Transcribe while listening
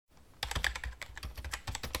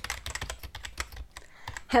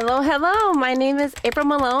Hello, hello. My name is April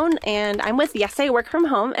Malone, and I'm with Yes, I Work From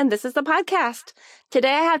Home, and this is the podcast.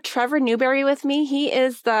 Today, I have Trevor Newberry with me. He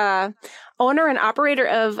is the owner and operator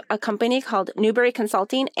of a company called Newberry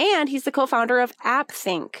Consulting, and he's the co-founder of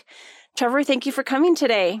AppThink. Trevor, thank you for coming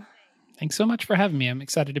today. Thanks so much for having me. I'm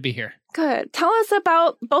excited to be here. Good. Tell us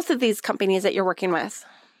about both of these companies that you're working with.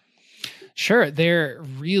 Sure. They're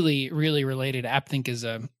really, really related. AppThink is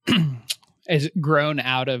has grown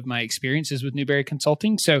out of my experiences with Newberry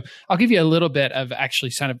Consulting. So I'll give you a little bit of actually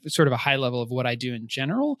sort of a high level of what I do in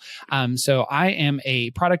general. So I am a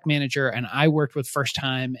product manager, and I worked with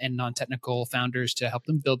first-time and non-technical founders to help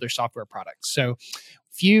them build their software products. So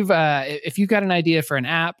if you've got an idea for an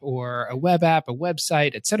app or a web app, a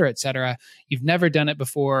website, et cetera, you've never done it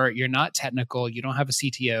before, you're not technical, you don't have a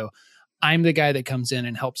CTO, I'm the guy that comes in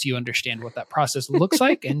and helps you understand what that process looks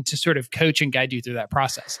like and to sort of coach and guide you through that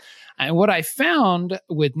process. And what I found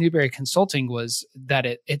with Newberry Consulting was that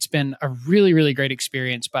it's been a really, really great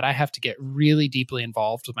experience, but I have to get really deeply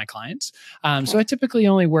involved with my clients. So I typically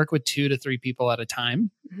only work with 2 to 3 people at a time,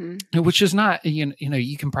 which is not,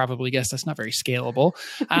 you can probably guess that's not very scalable.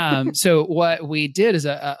 So what we did is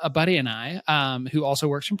a buddy and I, who also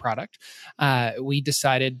works in product, we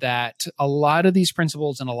decided that a lot of these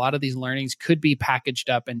principles and a lot of these learnings could be packaged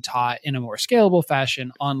up and taught in a more scalable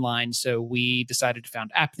fashion online. So we decided to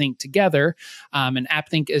found AppThink together. And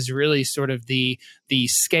AppThink is really sort of the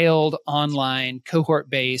scaled online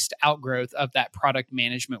cohort-based outgrowth of that product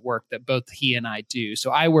management work that both he and I do.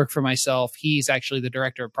 So I work for myself. He's actually the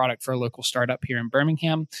director of product for a local startup here in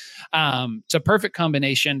Birmingham. It's a perfect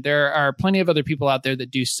combination. There are plenty of other people out there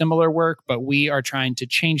that do similar work, but we are trying to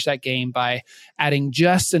change that game by adding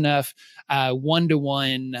just enough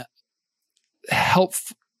one-to-one help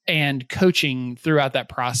and coaching throughout that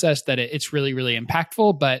process that it's really, really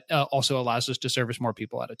impactful, but also allows us to service more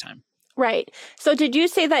people at a time. Right. So did you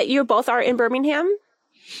say that you both are in Birmingham?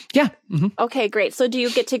 Yeah. Mm-hmm. Okay, great. So do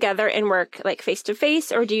you get together and work like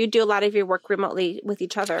face-to-face, or do you do a lot of your work remotely with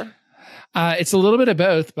each other? It's a little bit of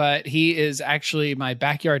both, but he is actually my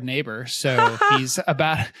backyard neighbor. So he's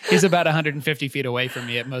about 150 feet away from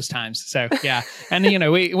me at most times. So yeah. And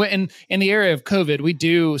we in the area of COVID, we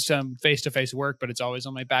do some face-to-face work, but it's always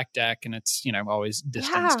on my back deck, and it's, always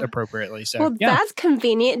distanced appropriately. So that's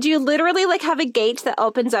convenient. Do you literally have a gate that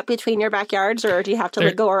opens up between your backyards, or do you have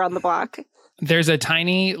to go around the block? There's a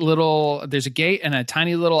gate and a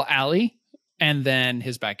tiny little alley, and then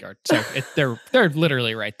his backyard. So they're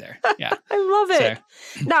literally right there. Yeah. I love it.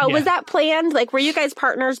 So, now, was that planned? Were you guys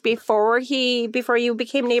partners before you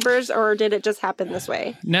became neighbors, or did it just happen this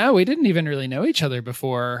way? No, we didn't even really know each other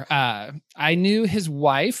before. I knew his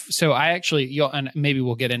wife. So I actually, and maybe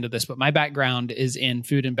we'll get into this, but my background is in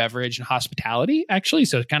food and beverage and hospitality, actually.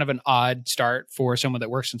 So it's kind of an odd start for someone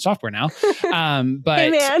that works in software now. But hey,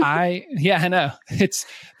 man. I know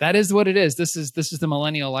that is what it is. This is the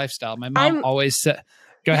millennial lifestyle. My mom always said,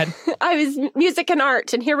 go ahead. I was music and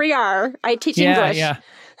art, and here we are. I teach English.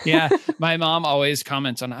 Yeah. My mom always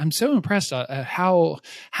comments on, I'm so impressed how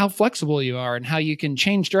flexible you are and how you can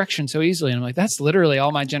change direction so easily. And I'm like, that's literally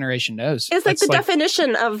all my generation knows. It's the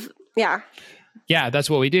definition of, Yeah, that's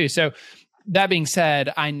what we do. So that being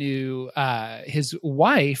said, I knew his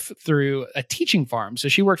wife through a teaching farm. So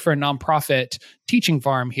she worked for a nonprofit teaching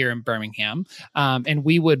farm here in Birmingham. And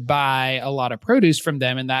we would buy a lot of produce from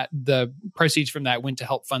them, and that the proceeds from that went to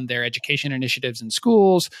help fund their education initiatives in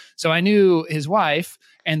schools. So I knew his wife,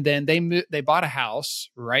 and then they bought a house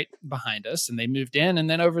right behind us, and they moved in. And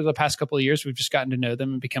then over the past couple of years, we've just gotten to know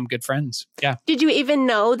them and become good friends. Yeah. Did you even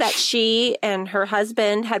know that she and her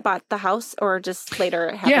husband had bought the house, or just later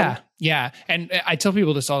it happened? Yeah. And I tell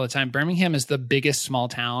people this all the time. Birmingham is the biggest small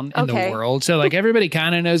town in the world. So everybody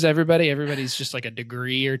kind of knows everybody. Everybody's just a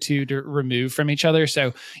degree or two removed from each other.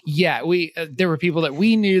 So yeah, there were people that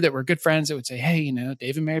we knew that were good friends that would say, hey,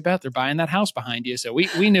 Dave and Mary Beth, they're buying that house behind you. So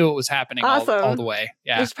we knew it was happening all the way.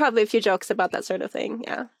 Yeah. There's probably a few jokes about that sort of thing.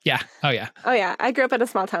 Yeah. Yeah. Oh yeah. I grew up in a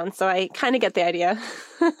small town, so I kind of get the idea.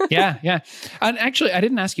 Yeah. And actually, I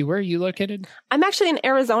didn't ask you, where are you located? I'm actually in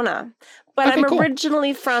Arizona. But I'm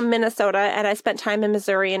originally from Minnesota, and I spent time in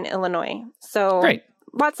Missouri and Illinois. So great.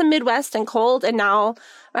 Lots of Midwest and cold. And now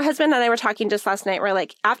my husband and I were talking just last night. We're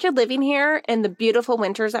like, after living here and the beautiful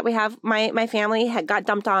winters that we have, my family had got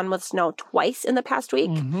dumped on with snow twice in the past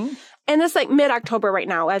week. Mm-hmm. And it's mid-October right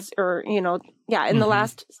now, in the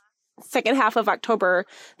last second half of October,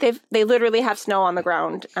 they literally have snow on the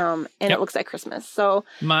ground, and it looks like Christmas. So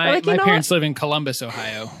my parents live in Columbus,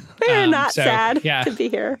 Ohio. They're not sad to be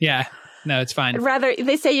here. Yeah. No, it's fine. Rather,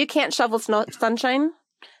 they say you can't shovel sunshine.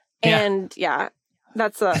 And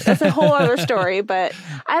that's a whole other story. But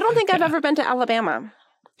I don't think I've ever been to Alabama.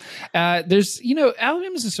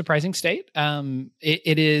 Alabama is a surprising state.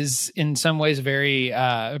 It is in some ways a very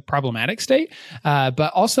problematic state,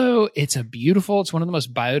 but also it's it's one of the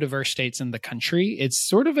most biodiverse states in the country. It's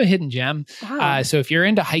sort of a hidden gem. Wow. So if you're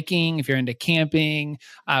into hiking, if you're into camping,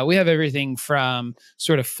 we have everything from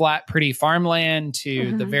sort of flat, pretty farmland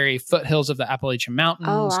to the very foothills of the Appalachian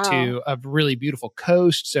Mountains to a really beautiful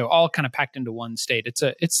coast. So all kind of packed into one state. It's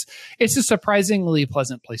a surprisingly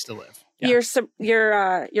pleasant place to live. Yeah.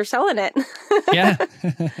 You're selling it. Yeah.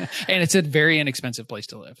 And it's a very inexpensive place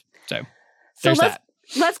to live. So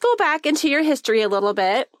let's go back into your history a little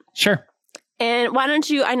bit. Sure. And why don't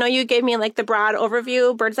you, I know you gave me like the broad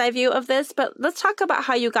overview, bird's eye view of this, but let's talk about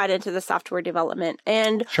how you got into the software development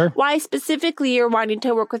and why specifically you're wanting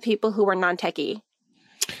to work with people who are non-techie.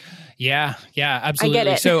 Yeah, absolutely. I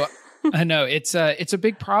get it. So I know it's a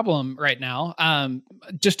big problem right now.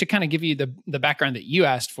 Just to kind of give you the background that you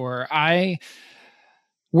asked for, I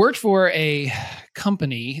worked for a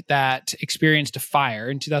company that experienced a fire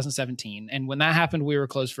in 2017. And when that happened, we were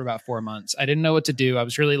closed for about 4 months. I didn't know what to do. I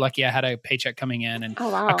was really lucky. I had a paycheck coming in, and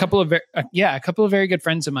a couple of very good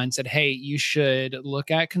friends of mine said, "Hey, you should look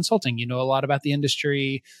at consulting. You know a lot about the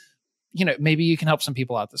industry. Maybe you can help some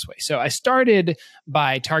people out this way." So I started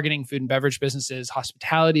by targeting food and beverage businesses,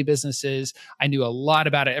 hospitality businesses. I knew a lot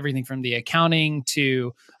about it, everything from the accounting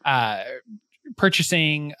to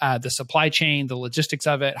purchasing, the supply chain, the logistics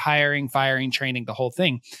of it, hiring, firing, training, the whole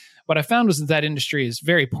thing. What I found was that industry is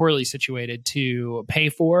very poorly situated to pay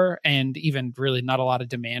for, and even really not a lot of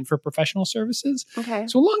demand for professional services. Okay.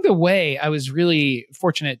 So along the way, I was really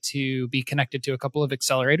fortunate to be connected to a couple of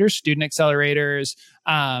accelerators, student accelerators,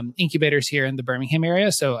 incubators here in the Birmingham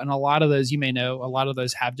area. So, and a lot of those, you may know, a lot of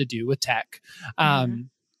those have to do with tech.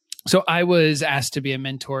 So I was asked to be a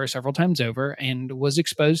mentor several times over and was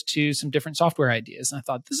exposed to some different software ideas. And I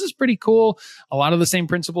thought, this is pretty cool. A lot of the same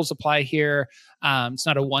principles apply here. It's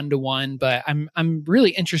not a one-to-one, but I'm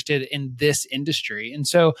really interested in this industry. And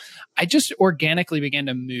so I just organically began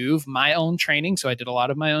to move my own training. So I did a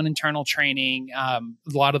lot of my own internal training, a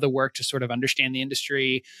lot of the work to sort of understand the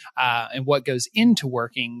industry and what goes into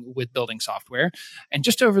working with building software. And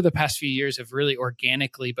just over the past few years, I've really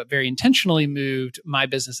organically, but very intentionally moved my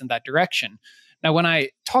business in that direction. Now, when I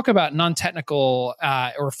talk about non-technical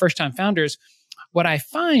or first-time founders, what I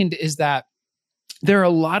find is that there are a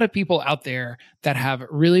lot of people out there that have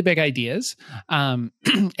really big ideas, and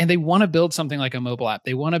they want to build something like a mobile app.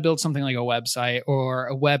 They want to build something like a website or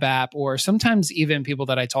a web app, or sometimes even people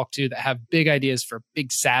that I talk to that have big ideas for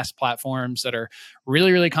big SaaS platforms that are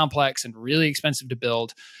really, really complex and really expensive to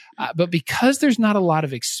build. But because there's not a lot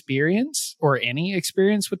of experience or any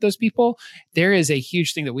experience with those people, there is a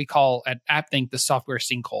huge thing that we call at AppThink the software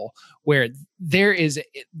sinkhole, where there is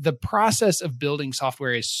the process of building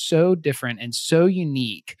software is so different and so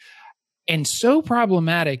unique and so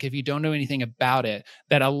problematic if you don't know anything about it,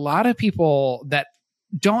 that a lot of people that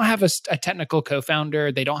don't have a technical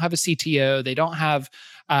co-founder, they don't have a CTO, they don't have,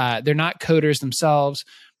 they're not coders themselves,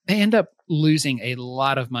 they end up losing a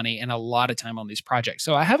lot of money and a lot of time on these projects.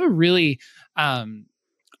 So I have a really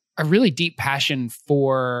deep passion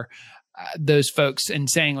for those folks and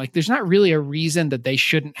saying, like, there's not really a reason that they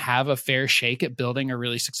shouldn't have a fair shake at building a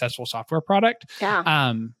really successful software product.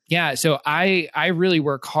 Yeah. So I really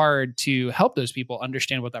work hard to help those people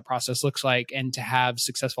understand what that process looks like and to have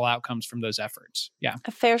successful outcomes from those efforts. Yeah.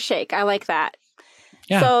 A fair shake. I like that.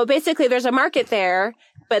 Yeah. So basically there's a market there,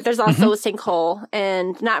 but there's also a sinkhole,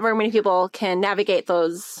 and not very many people can navigate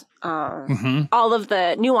those, all of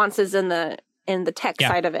the nuances in the tech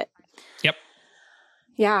side of it. Yep.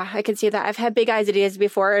 Yeah, I can see that. I've had big ideas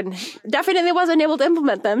before and definitely wasn't able to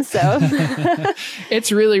implement them. So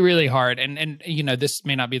it's really, really hard. And this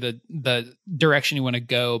may not be the direction you want to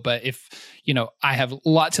go, but if, I have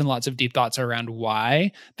lots and lots of deep thoughts around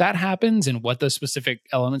why that happens and what those specific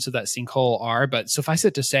elements of that sinkhole are. But suffice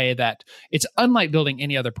it to say that it's unlike building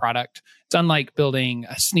any other product. It's unlike building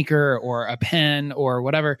a sneaker or a pen or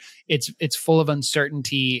whatever. It's full of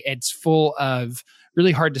uncertainty. It's full of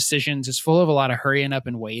really hard decisions. It's full of a lot of hurrying up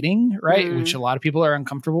and waiting, right? Which a lot of people are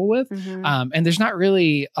uncomfortable with. And there's not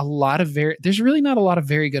really a lot of very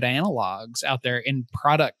good analogs out there in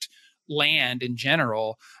product land in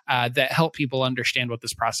general that help people understand what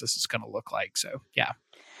this process is going to look like. So, yeah.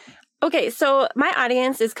 Okay. So my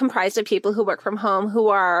audience is comprised of people who work from home who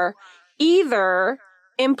are either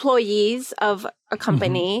employees of a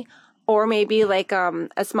company or maybe like a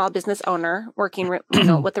small business owner working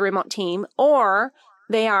with a remote team, or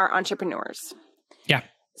they are entrepreneurs. Yeah.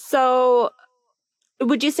 So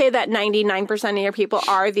would you say that 99% of your people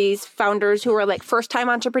are these founders who are like first-time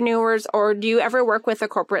entrepreneurs, or do you ever work with the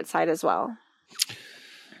corporate side as well?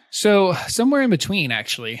 So somewhere in between,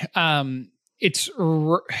 actually. It's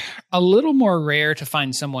a little more rare to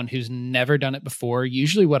find someone who's never done it before.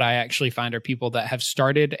 Usually what I actually find are people that have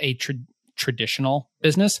started a traditional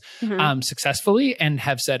business successfully and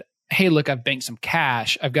have said, hey, look, I've banked some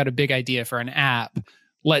cash. I've got a big idea for an app.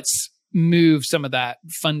 Let's move some of that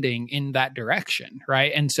funding in that direction,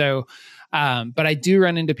 right? And so, but I do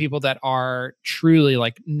run into people that are truly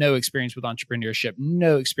like no experience with entrepreneurship,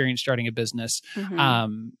 no experience starting a business.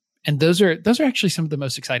 And those are actually some of the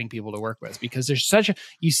most exciting people to work with, because there's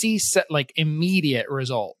you see like immediate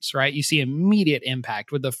results, right? You see immediate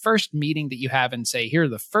impact with the first meeting that you have and say, here are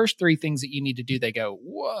the first 3 things that you need to do. They go,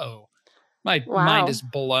 whoa, my mind is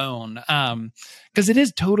blown. Because it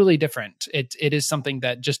is totally different. It is something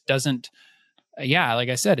that just doesn't, like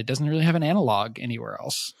I said, it doesn't really have an analog anywhere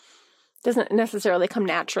else. Doesn't necessarily come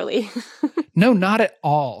naturally. No, not at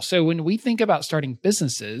all. So when we think about starting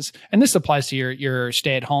businesses, and this applies to your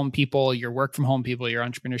stay-at-home people, your work-from-home people, your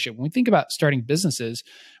entrepreneurship, when we think about starting businesses,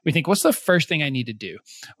 we think, what's the first thing I need to do?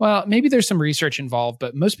 Well, maybe there's some research involved,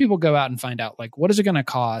 but most people go out and find out, like, what is it going to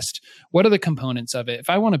cost? What are the components of it? If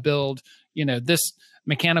I want to build, this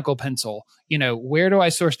mechanical pencil, where do I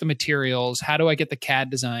source the materials? How do I get the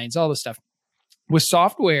CAD designs? All this stuff. With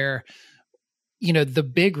software, the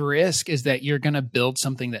big risk is that you're going to build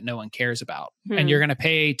something that no one cares about. And you're going to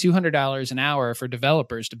pay $200 an hour for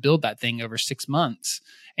developers to build that thing over 6 months.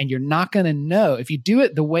 And you're not going to know, if you do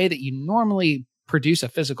it the way that you normally produce a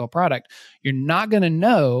physical product, you're not going to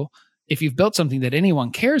know if you've built something that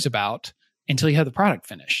anyone cares about until you have the product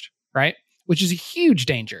finished, right? Which is a huge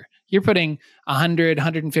danger. You're putting $100,000,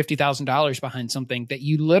 $150,000 behind something that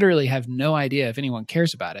you literally have no idea if anyone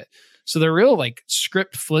cares about it. So the real like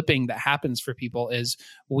script flipping that happens for people is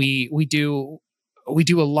we do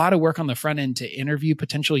a lot of work on the front end to interview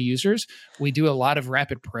potential users. We do a lot of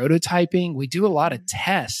rapid prototyping. We do a lot of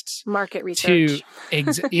tests. Market research.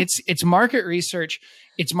 It's market research.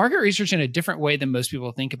 It's market research in a different way than most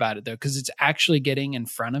people think about it, though, because it's actually getting in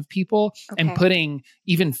front of people and putting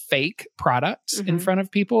even fake products in front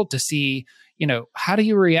of people to see, how do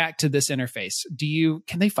you react to this interface?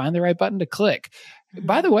 Can they find the right button to click?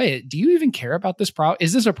 By the way, do you even care about this problem?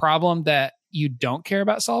 Is this a problem that you don't care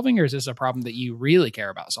about solving, or is this a problem that you really care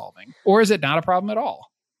about solving? Or is it not a problem at all?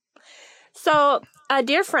 So a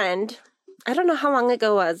dear friend, I don't know how long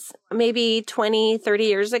ago it was, maybe 20, 30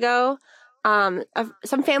 years ago,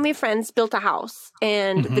 some family friends built a house,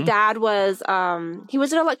 and the dad was, he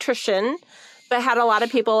was an electrician, but had a lot of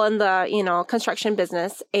people in the, construction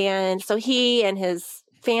business. And so he and his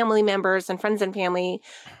family members and friends and family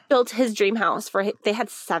built his dream house they had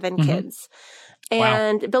 7 kids.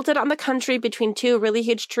 And built it on the country between 2 really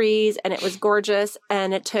huge trees, and it was gorgeous,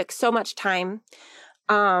 and it took so much time.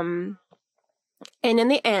 And in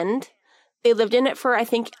the end, they lived in it for, I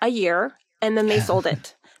think, a year, and then they sold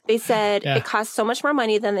it. They said it cost so much more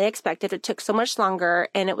money than they expected. It took so much longer,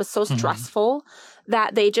 and it was so stressful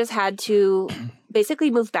that they just had to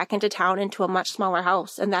basically move back into town into a much smaller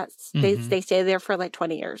house. And that's they stayed there for like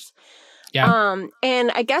 20 years. Yeah.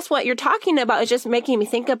 And I guess what you're talking about is just making me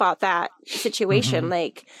think about that situation.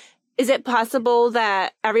 Like, is it possible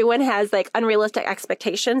that everyone has like unrealistic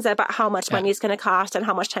expectations about how much money it's going to cost and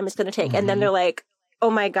how much time it's going to take? And then they're like, oh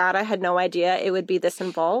my God, I had no idea it would be this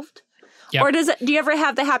involved. Yep. Or do you ever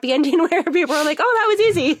have the happy ending where people are like, oh, that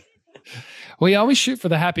was easy? We always shoot for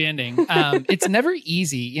the happy ending. It's never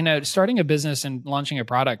easy. Starting a business and launching a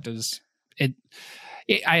product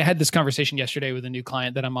I had this conversation yesterday with a new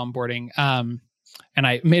client that I'm onboarding. And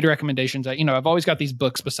I made recommendations. I've always got these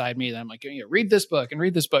books beside me that I'm like, read this book and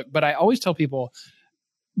read this book. But I always tell people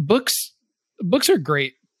books are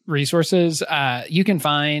great resources. You can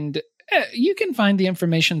find the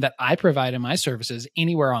information that I provide in my services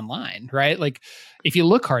anywhere online, right? Like if you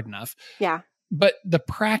look hard enough. Yeah. But the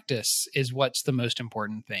practice is what's the most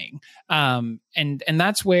important thing. And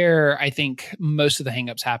that's where I think most of the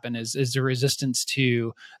hangups happen is the resistance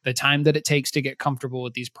to the time that it takes to get comfortable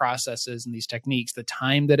with these processes and these techniques, the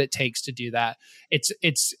time that it takes to do that.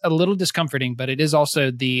 It's a little discomforting, but it is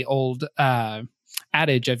also the old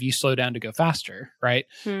adage of you slow down to go faster, right?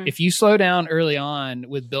 If you slow down early on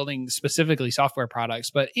with building specifically software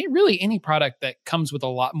products, but really any product that comes with a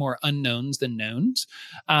lot more unknowns than knowns,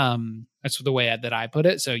 that's the way that I put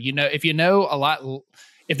it. So, if you know a lot,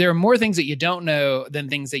 if there are more things that you don't know than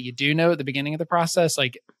things that you do know at the beginning of the process,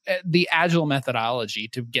 like the agile methodology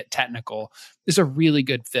to get technical is a really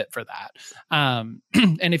good fit for that. And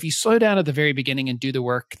if you slow down at the very beginning and do the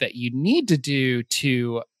work that you need to do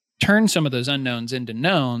to turn some of those unknowns into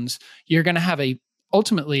knowns, you're going to have a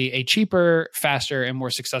ultimately a cheaper, faster, and more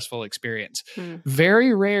successful experience.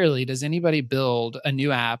 Very rarely does anybody build a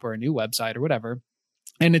new app or a new website or whatever,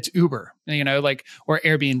 and it's Uber, or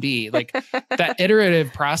Airbnb. Like that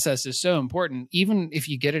iterative process is so important. Even if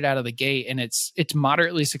you get it out of the gate and it's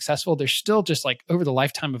moderately successful, there's still just like over the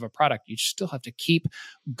lifetime of a product, you still have to keep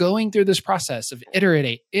going through this process of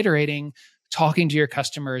iterating, talking to your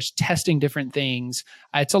customers, testing different things.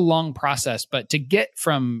 It's a long process, but to get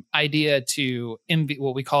from idea to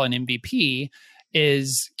what we call an MVP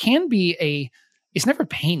it's never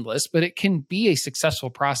painless, but it can be a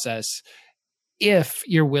successful process if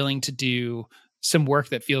you're willing to do some work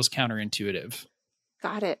that feels counterintuitive.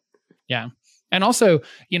 Got it. Yeah. And also,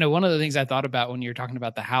 one of the things I thought about when you're talking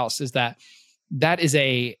about the house is that is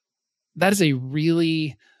a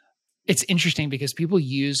really, it's interesting because people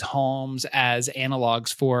use homes as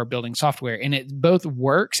analogs for building software, and it both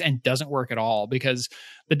works and doesn't work at all, because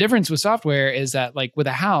the difference with software is that like with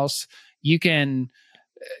a house, you can't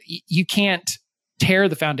tear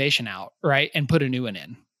the foundation out, right, and put a new one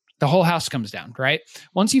in. The whole house comes down, right?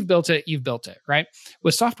 Once you've built it, right?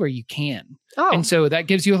 With software, you can. Oh. And so that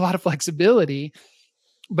gives you a lot of flexibility,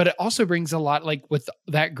 but it also brings a lot, like with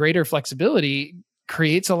that greater flexibility,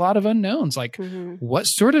 creates a lot of unknowns. Like what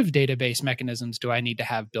sort of database mechanisms do I need to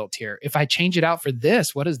have built here? If I change it out for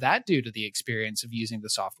this, what does that do to the experience of using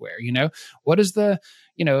the software? What is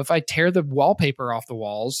if I tear the wallpaper off the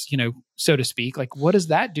walls, so to speak, like what does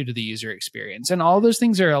that do to the user experience? And all those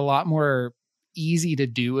things are a lot more easy to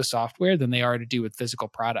do with software than they are to do with physical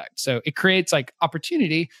products. So it creates like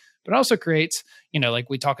opportunity, but also creates, like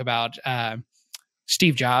we talk about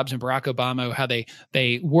Steve Jobs and Barack Obama, how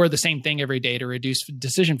they wore the same thing every day to reduce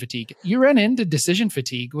decision fatigue. You run into decision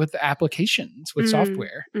fatigue with applications, with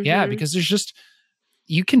software. Yeah, because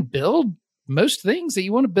you can build most things that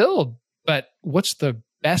you want to build, but what's the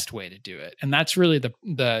best way to do it? And that's really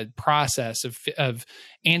the process of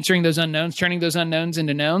answering those unknowns, turning those unknowns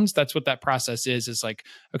into knowns. That's what that process is like,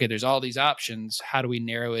 okay, there's all these options. How do we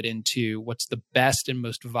narrow it into what's the best and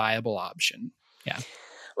most viable option? Yeah.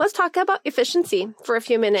 Let's talk about efficiency for a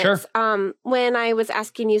few minutes. Sure. When I was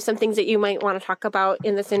asking you some things that you might want to talk about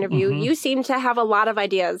in this interview, you seem to have a lot of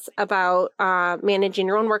ideas about managing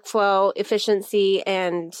your own workflow, efficiency,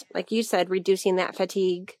 and like you said, reducing that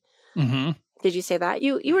fatigue. Did you say that?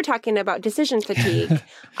 You were talking about decision fatigue.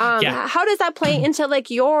 Yeah. How does that play into like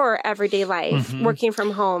your everyday life, working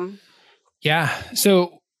from home? Yeah.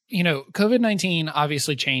 So, COVID-19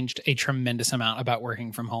 obviously changed a tremendous amount about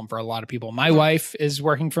working from home for a lot of people. My wife is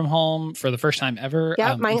working from home for the first time ever.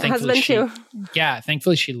 Yeah, my husband too. Yeah.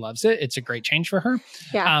 Thankfully, she loves it. It's a great change for her.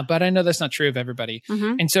 Yeah. But I know that's not true of everybody.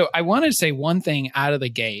 And so I wanted to say one thing out of the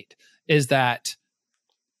gate is that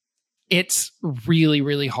it's really,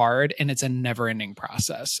 really hard, and it's a never-ending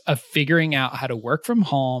process of figuring out how to work from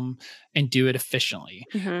home and do it efficiently.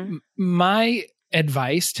 My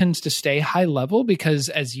advice tends to stay high level because,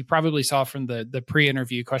 as you probably saw from the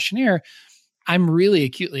pre-interview questionnaire, I'm really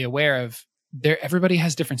acutely aware of everybody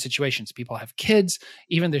has different situations. People have kids.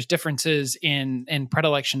 Even there's differences in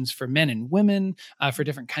predilections for men and women for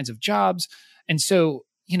different kinds of jobs. And so,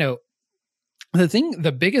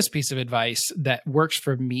 the biggest piece of advice that works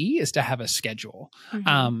for me is to have a schedule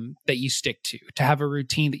that you stick to have a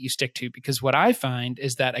routine that you stick to. Because what I find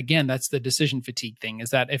is that, again, that's the decision fatigue thing,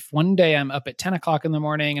 is that if one day I'm up at 10 o'clock in the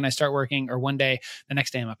morning and I start working, or one day, the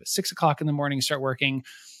next day I'm up at 6 o'clock in the morning and start working,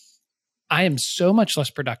 I am so much less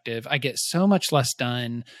productive. I get so much less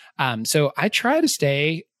done. So I try to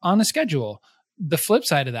stay on a schedule. The flip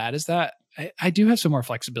side of that is that I do have some more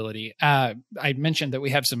flexibility. I mentioned that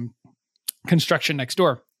we have some construction next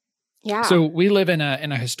door. Yeah. So we live in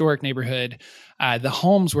a historic neighborhood. The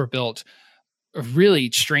homes were built really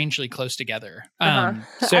strangely close together. So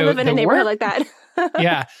I live in a neighborhood like that.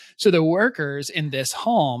 Yeah. So the workers in this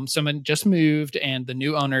home, someone just moved and the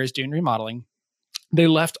new owner is doing remodeling. They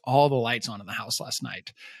left all the lights on in the house last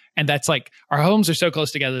night. And that's like, our homes are so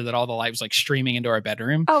close together that all the light was like streaming into our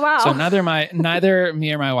bedroom. Oh, wow. So neither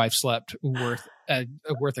me or my wife slept worth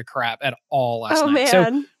a crap at all last night. Man.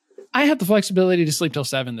 So I have the flexibility to sleep till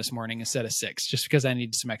 7 this morning instead of 6, just because I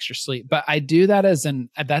need some extra sleep. But I do that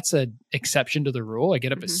that's an exception to the rule. I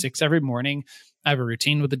get up at 6 every morning. I have a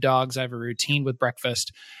routine with the dogs. I have a routine with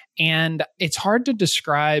breakfast. And it's hard to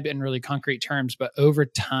describe in really concrete terms, but over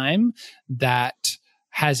time, that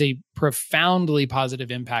has a profoundly positive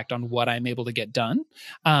impact on what I'm able to get done.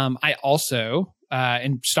 I also,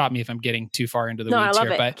 and stop me if I'm getting too far into the weeds I love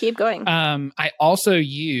here, it. but keep going. I also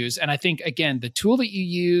use, and I think, again, the tool that you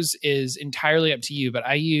use is entirely up to you, but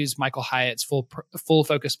I use Michael Hyatt's full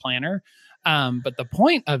focus planner. But the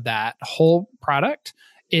point of that whole product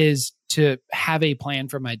is to have a plan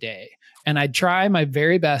for my day. And I try my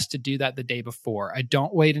very best to do that the day before. I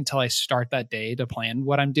don't wait until I start that day to plan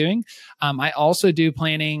what I'm doing. I also do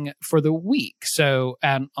planning for the week. So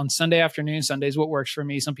on Sunday afternoon, Sunday's what works for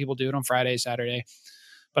me. Some people do it on Friday, Saturday.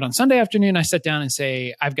 But on Sunday afternoon, I sit down and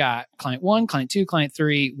say, I've got client 1, client 2, client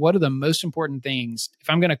 3. What are the most important things? If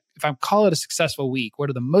I call it a successful week, what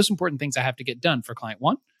are the most important things I have to get done for client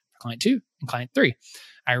 1, for client 2, and client 3?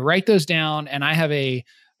 I write those down, and I have a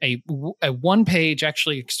one page,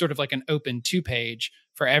 actually sort of like an open 2-page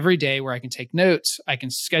for every day where I can take notes. I can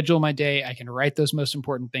schedule my day. I can write those most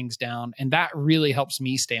important things down. And that really helps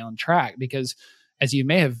me stay on track because, as you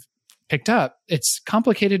may have picked up, it's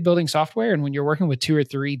complicated building software. And when you're working with 2 or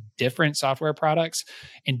 3 different software products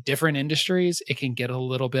in different industries, it can get a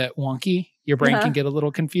little bit wonky. Your brain can get a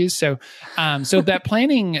little confused. So that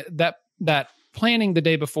planning, that planning the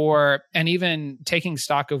day before, and even taking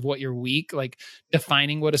stock of what your week, like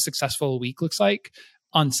defining what a successful week looks like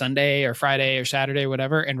on Sunday or Friday or Saturday or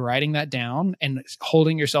whatever, and writing that down and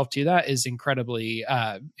holding yourself to that is incredibly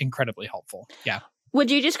helpful. Yeah.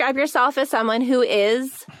 Would you describe yourself as someone who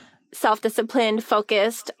is self-disciplined,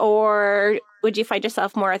 focused, or would you find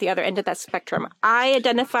yourself more at the other end of that spectrum? I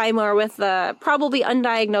identify more with the probably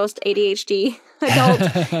undiagnosed ADHD adult,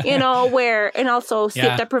 and also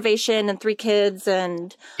sleep deprivation and 3 kids.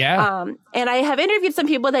 And I have interviewed some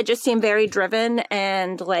people that just seem very driven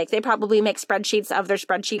and like they probably make spreadsheets of their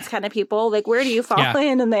spreadsheets kind of people. Like, where do you fall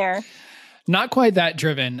in there? Not quite that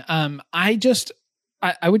driven. I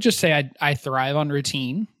would just say I thrive on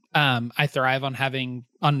routine. I thrive on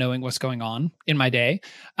knowing what's going on in my day.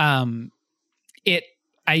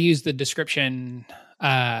 I use the description,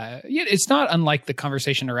 it's not unlike the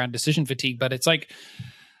conversation around decision fatigue, but it's like,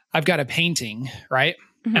 I've got a painting, right?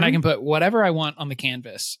 Mm-hmm. And I can put whatever I want on the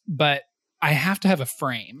canvas, but I have to have a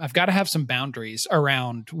frame. I've got to have some boundaries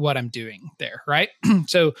around what I'm doing there, right?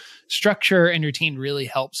 So structure and routine really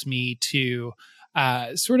helps me to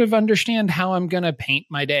sort of understand how I'm going to paint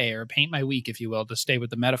my day or paint my week, if you will, to stay with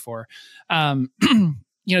the metaphor.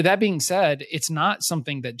 That being said, it's not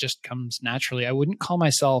something that just comes naturally. I wouldn't call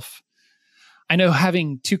myself, I know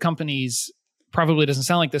having 2 companies probably doesn't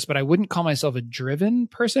sound like this, but I wouldn't call myself a driven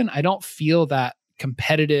person. I don't feel that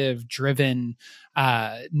competitive, driven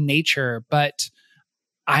nature, but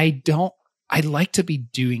I like to be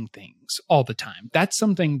doing things all the time. That's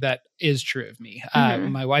something that is true of me.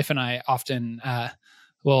 My wife and I often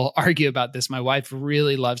will argue about this. My wife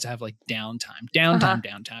really loves to have like downtime,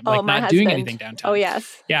 like not doing anything downtime. Oh,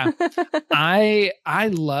 yes. Yeah. I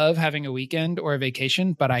love having a weekend or a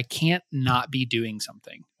vacation, but I can't not be doing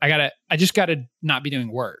something. I just gotta not be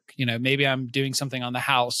doing work. Maybe I'm doing something on the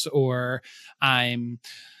house, or I'm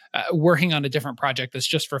working on a different project that's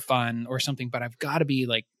just for fun or something, but I've got to be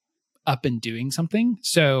like up and doing something.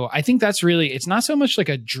 So I think that's really, it's not so much like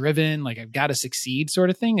a driven, like I've got to succeed sort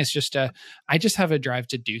of thing. It's just I just have a drive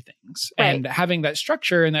to do things. Right. And having that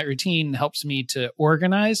structure and that routine helps me to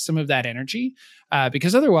organize some of that energy.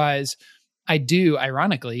 Because otherwise I do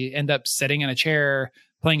ironically end up sitting in a chair,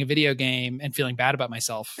 playing a video game and feeling bad about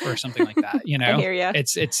myself or something like that. I hear you.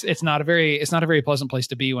 It's not a very pleasant place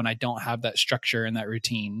to be when I don't have that structure and that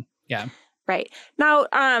routine. Yeah. Right. Now,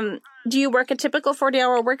 do you work a typical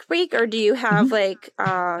 40-hour work week, or do you have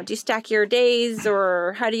do you stack your days,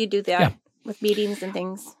 or how do you do that with meetings and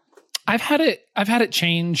things? I've had it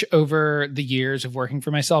change over the years of working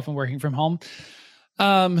for myself and working from home.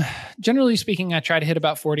 Generally speaking, I try to hit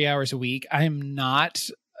about 40 hours a week.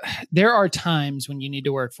 There are times when you need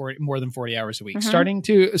to work for more than 40 hours a week.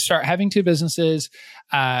 Mm-hmm. Start having 2 businesses,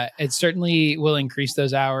 it certainly will increase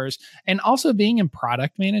those hours. And also being in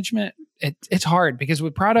product management, it's hard because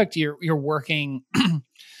with product, you're working, I'm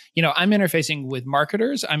interfacing with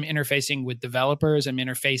marketers, I'm interfacing with developers, I'm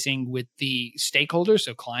interfacing with the stakeholders,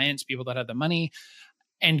 so clients, people that have the money,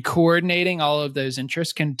 and coordinating all of those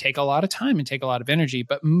interests can take a lot of time and take a lot of energy.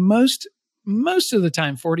 But most of the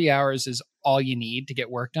time, 40 hours is all you need to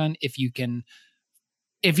get work done if you can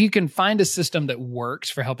find a system that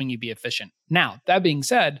works for helping you be efficient. Now, that being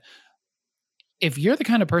said, if you're the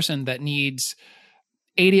kind of person that needs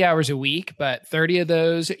 80 hours a week, but 30 of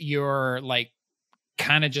those you're like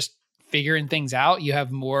kind of just figuring things out, you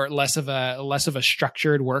have less of a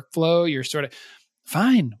structured workflow, you're sort of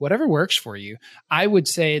fine, whatever works for you. I would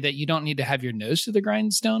say that you don't need to have your nose to the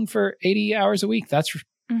grindstone for 80 hours a week. That's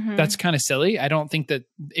kind of silly. I don't think that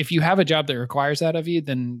if you have a job that requires that of you,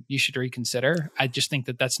 then you should reconsider. I just think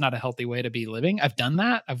that that's not a healthy way to be living. I've done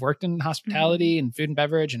that. I've worked in hospitality and food and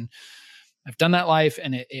beverage, and I've done that life,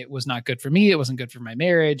 and it was not good for me. It wasn't good for my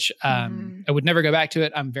marriage. I would never go back to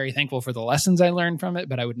it. I'm very thankful for the lessons I learned from it,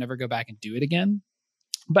 but I would never go back and do it again.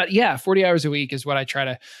 But yeah, 40 hours a week is what I try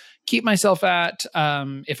to keep myself at.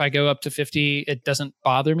 If I go up to 50, it doesn't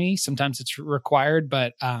bother me. Sometimes it's required,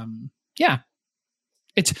 but yeah,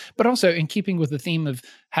 but also in keeping with the theme of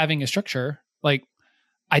having a structure, like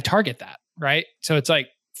I target that, right? So it's like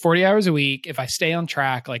 40 hours a week. If I stay on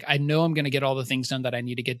track, like I know I'm going to get all the things done that I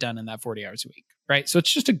need to get done in that 40 hours a week, right? So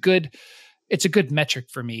it's just a good metric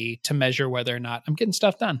for me to measure whether or not I'm getting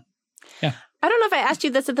stuff done. Yeah. I don't know if I asked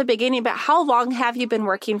you this at the beginning, but how long have you been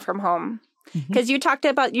working from home? Because you talked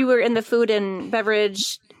about you were in the food and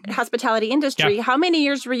beverage hospitality industry. Yeah. How many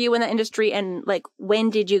years were you in the industry, and like when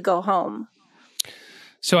did you go home?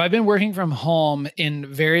 So I've been working from home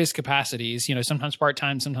in various capacities, sometimes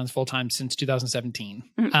part-time, sometimes full-time since 2017.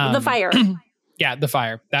 The fire. Yeah, the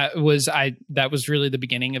fire. That was really the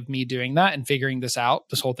beginning of me doing that and figuring this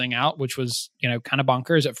whole thing out, which was, kind of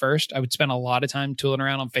bonkers at first. I would spend a lot of time tooling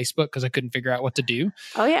around on Facebook because I couldn't figure out what to do.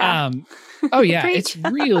 Oh yeah.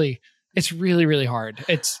 It's really, really hard.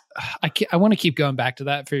 I want to keep going back to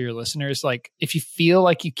that for your listeners. Like if you feel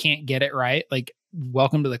like you can't get it right, like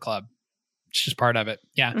welcome to the club. It's just part of it.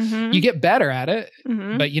 Yeah. Mm-hmm. You get better at it,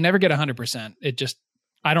 but you never get 100%.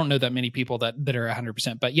 I don't know that many people that are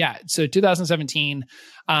 100%, but yeah. So 2017,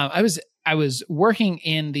 I was working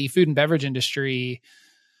in the food and beverage industry.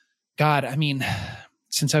 God, I mean,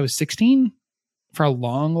 since I was 16 for a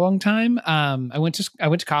long, long time. I went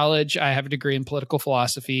to college. I have a degree in political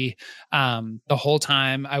philosophy. The whole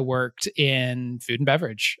time I worked in food and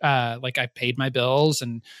beverage. Like I paid my bills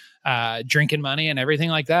and drinking money and everything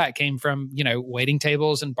like that came from, waiting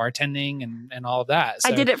tables and bartending and all of that. So,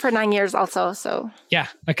 I did it for 9 years also. So yeah.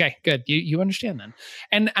 Okay, good. You understand then.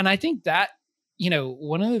 And I think that,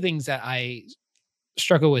 one of the things that I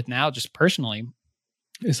struggle with now just personally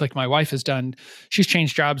is like my wife she's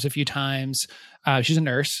changed jobs a few times. She's a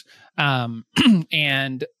nurse.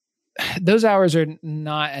 And those hours are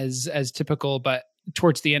not as typical, but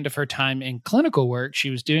towards the end of her time in clinical work,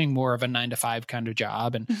 she was doing more of a 9-to-5 kind of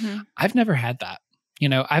job. And I've never had that.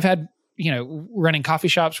 I've had, running coffee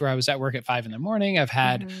shops where I was at work at 5 a.m. I've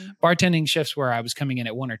had bartending shifts where I was coming in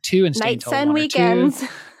at 1 or 2 and staying till 1 or 2. Weekends.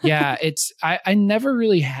 Yeah. I never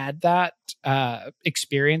really had that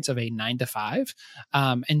experience of a 9-to-5.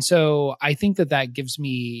 And so I think that gave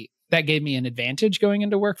me an advantage going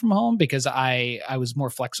into work from home because I was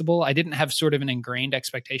more flexible. I didn't have sort of an ingrained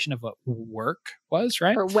expectation of what work was,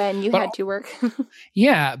 right? Or when you had to work.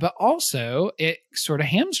 Yeah. But also it sort of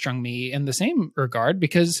hamstrung me in the same regard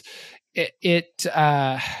because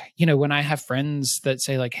when I have friends that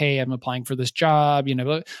say like, hey, I'm applying for this job,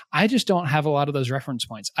 I just don't have a lot of those reference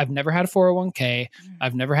points. I've never had a 401k.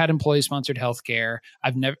 I've never had employee sponsored healthcare.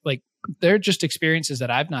 They're just experiences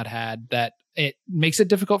that I've not had that it makes it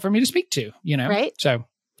difficult for me to speak to, Right. So,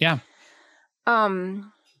 yeah. Yeah,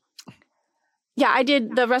 I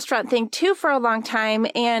did the restaurant thing too for a long time.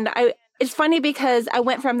 And it's funny because I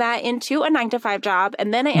went from that into a 9-to-5 job,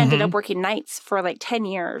 and then I ended up working nights for like 10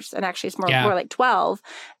 years. And actually it's more like 12.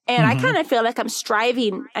 And I kind of feel like I'm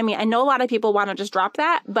striving. I mean, I know a lot of people want to just drop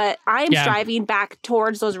that, but I am striving back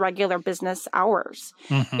towards those regular business hours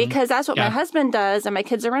because that's what my husband does. And my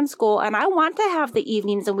kids are in school, and I want to have the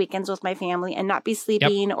evenings and weekends with my family and not be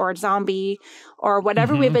sleeping or zombie or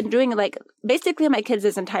whatever we've been doing, like basically my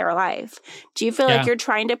kids' entire life. Do you feel like you're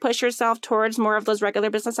trying to push yourself towards more of those regular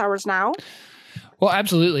business hours now? Well,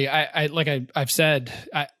 absolutely. I've said,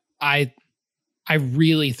 I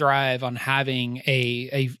really thrive on having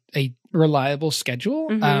a reliable schedule.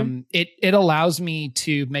 It allows me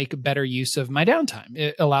to make better use of my downtime.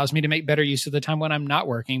 It allows me to make better use of the time when I'm not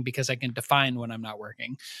working because I can define when I'm not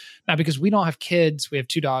working. Now, because we don't have kids, we have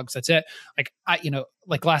 2 dogs. That's it.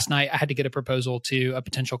 Like last night, I had to get a proposal to a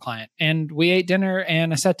potential client, and we ate dinner,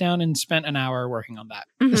 and I sat down and spent an hour working on that.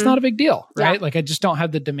 It's not a big deal, right? Yeah. Like I just don't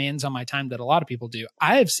have the demands on my time that a lot of people do.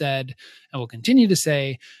 I have said, and will continue to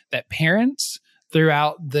say, that parents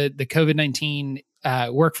throughout the COVID-19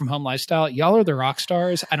 work from home lifestyle, y'all are the rock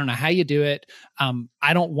stars. I don't know how you do it.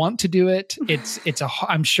 I don't want to do it.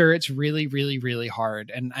 I'm sure it's really, really, really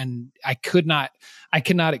hard. And I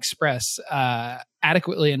cannot express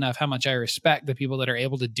adequately enough how much I respect the people that are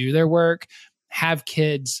able to do their work, have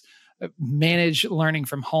kids, manage learning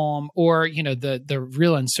from home, or, the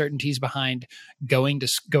real uncertainties behind going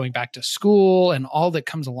back to school and all that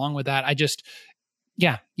comes along with that.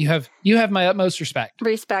 Yeah, you have my utmost respect.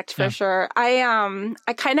 Respect for sure. I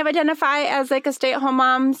kind of identify as like a stay-at-home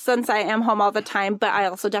mom since I am home all the time, but I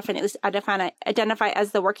also definitely identify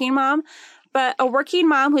as the working mom. But a working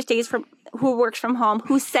mom who works from home,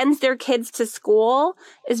 who sends their kids to school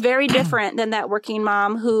is very different than that working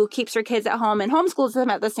mom who keeps her kids at home and homeschools them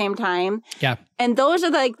at the same time. Yeah. And those are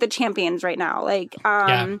like the champions right now. Like,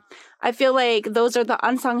 I feel like those are the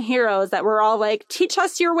unsung heroes that we're all like, teach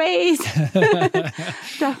us your ways.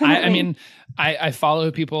 I mean, I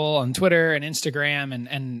follow people on Twitter and Instagram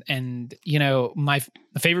and you know,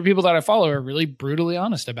 the favorite people that I follow are really brutally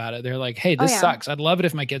honest about it. They're like, hey, this sucks. I'd love it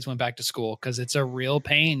if my kids went back to school because it's a real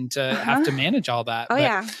pain to have to manage all that.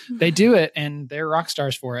 But they do it and they're rock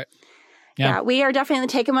stars for it. Yeah, we are definitely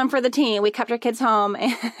taking one for the team. We kept our kids home,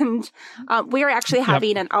 and we are actually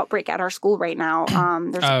having an outbreak at our school right now.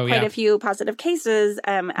 There's quite a few positive cases.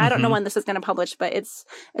 I don't know when this is going to publish, but it's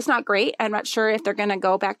not great. I'm not sure if they're going to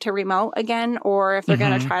go back to remote again or if they're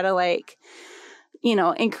going to try to like, you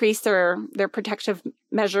know, increase their protective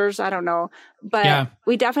measures. I don't know. But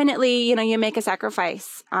we definitely, you know, you make a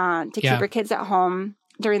sacrifice to keep your kids at home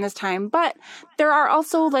during this time. But there are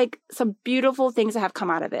also like some beautiful things that have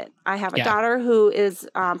come out of it. I have a daughter who is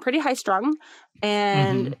pretty high strung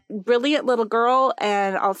and brilliant little girl,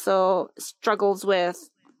 and also struggles with,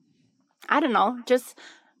 I don't know, just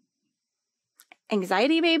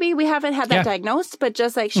anxiety maybe. We haven't had that diagnosed, but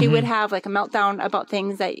just like she would have like a meltdown about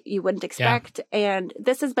things that you wouldn't expect. And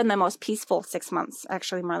this has been the most peaceful 6 months,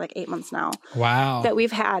 actually more like 8 months now. Wow. That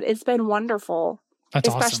we've had. It's been wonderful. That's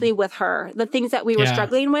especially awesome. With her. The things that we were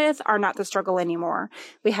struggling with are not the struggle anymore.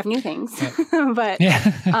 We have new things. But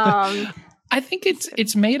I think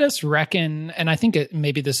it's made us reckon, and I think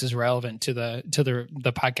maybe this is relevant to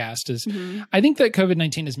the podcast, is I think that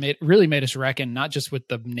COVID-19 has really made us reckon not just with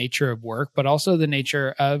the nature of work, but also the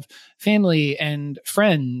nature of family and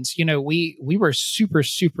friends. You know, we were super,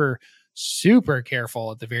 super, super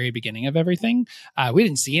careful at the very beginning of everything. We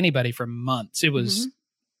didn't see anybody for months. It was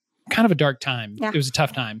kind of a dark time. It was a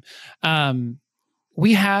tough time.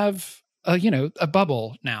 We have a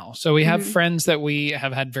bubble now. So we have friends that we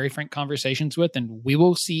have had very frank conversations with, and we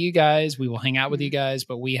will see you guys. We will hang out with you guys,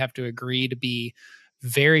 but we have to agree to be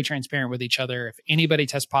very transparent with each other. If anybody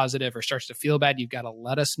tests positive or starts to feel bad, you've got to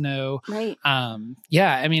let us know. Right. I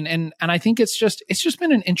mean, and I think it's just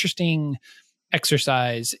been an interesting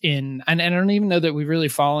exercise and I don't even know that we've really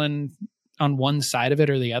fallen on one side of it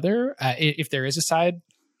or the other, if there is a side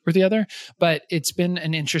or the other, but it's been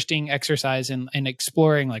an interesting exercise in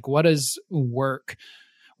exploring like what is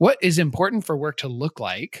important for work to look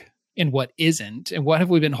like and what isn't, and what have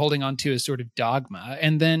we been holding on to as sort of dogma,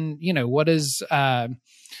 and then what is that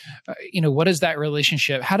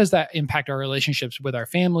relationship, how does that impact our relationships with our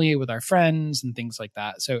family, with our friends, and things like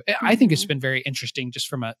that. So I think it's been very interesting just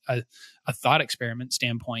from a thought experiment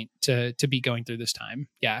standpoint to be going through this time.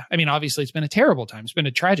 I mean, obviously it's been a terrible time, it's been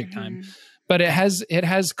a tragic time, but it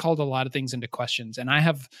has called a lot of things into questions. And I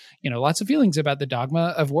have, lots of feelings about the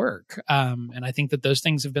dogma of work. And I think that those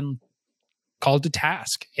things have been called to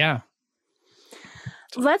task. Yeah.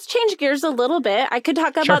 Let's change gears a little bit. I could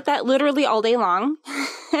talk about that literally all day long.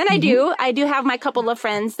 And I do have my couple of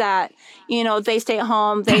friends that, they stay at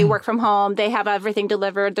home, they work from home, they have everything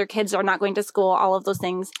delivered, their kids are not going to school, all of those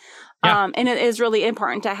things. And it is really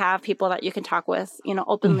important to have people that you can talk with,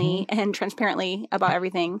 openly and transparently about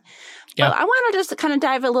everything. But I want to just kind of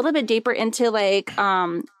dive a little bit deeper into like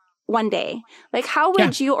one day. Like, how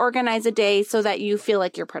would you organize a day so that you feel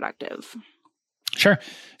like you're productive? Sure.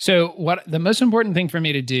 So what the most important thing for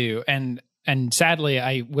me to do, and sadly,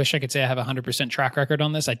 I wish I could say I have a 100% track record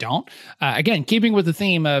on this. I don't. Again, keeping with the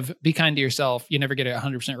theme of be kind to yourself, you never get it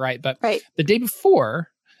 100% right. But the day before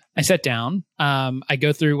I sit down, I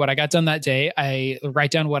go through what I got done that day. I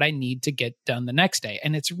write down what I need to get done the next day.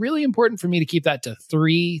 And it's really important for me to keep that to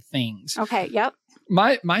 3 things. Okay. Yep.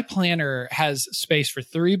 My planner has space for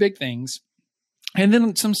 3 big things, and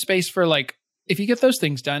then some space for like, if you get those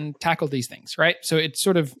things done, tackle these things, right? So it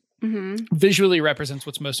sort of visually represents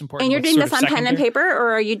what's most important. And you're doing this on pen and paper,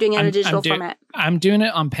 or are you doing it in a digital format? I'm doing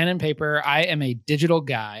it on pen and paper. I am a digital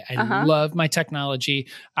guy. I love my technology.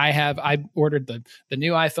 I ordered the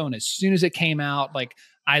new iPhone as soon as it came out. Like,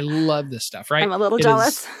 I love this stuff, right? I'm a little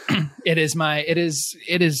jealous. It is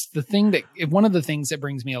the thing one of the things that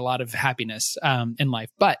brings me a lot of happiness in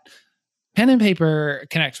life. But pen and paper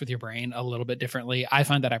connects with your brain a little bit differently. I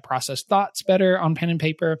find that I process thoughts better on pen and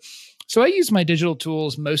paper. So I use my digital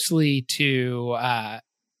tools mostly to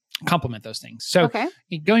complement those things. So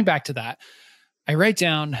going back to that, I write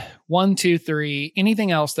down 1, 2, 3,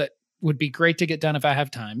 anything else that would be great to get done if I have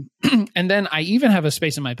time. And then I even have a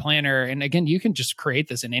space in my planner. And again, you can just create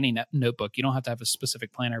this in any notebook. You don't have to have a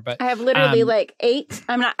specific planner, but I have literally like 8.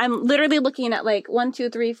 I'm literally looking at like 1, 2,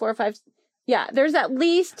 3, 4, 5, Yeah, there's at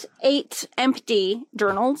least 8 empty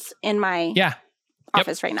journals in my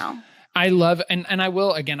office right now. I love, and I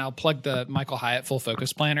will, again, I'll plug the Michael Hyatt Full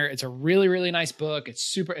Focus Planner. It's a really, really nice book.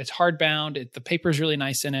 It's hardbound. The paper's really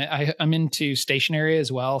nice in it. I'm into stationery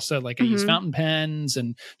as well. So like I use fountain pens,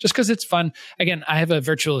 and just because it's fun. Again, I have a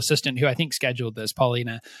virtual assistant who I think scheduled this,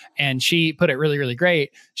 Paulina, and she put it really, really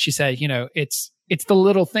great. She said, it's the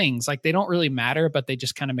little things, like they don't really matter, but they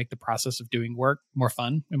just kind of make the process of doing work more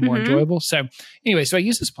fun and more enjoyable. So anyway, so I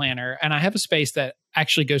use this planner, and I have a space that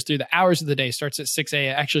actually goes through the hours of the day, starts at 6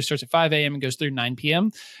 a.m., actually starts at 5 a.m. and goes through 9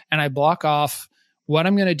 p.m. And I block off what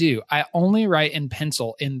I'm going to do. I only write in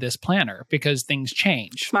pencil in this planner because things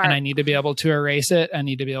change. Smart. And I need to be able to erase it. And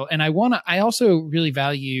I also really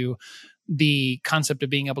value the concept of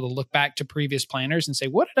being able to look back to previous planners and say,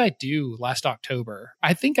 what did I do last October?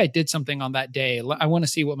 I think I did something on that day. I want to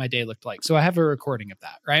see what my day looked like. So I have a recording of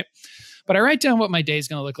that, right? But I write down what my day is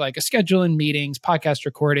going to look like, a schedule in meetings, podcast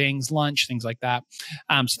recordings, lunch, things like that.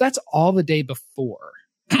 So that's all the day before.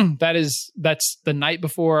 That's the night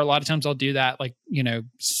before. A lot of times I'll do that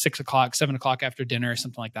 6 o'clock, 7 o'clock after dinner or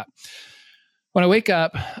something like that. When I wake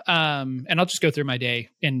up, and I'll just go through my day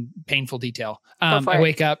in painful detail. I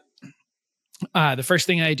wake up. The first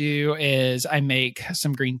thing I do is I make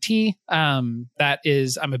some green tea. I'm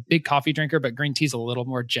a big coffee drinker, but green tea is a little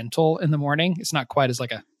more gentle in the morning. It's not quite as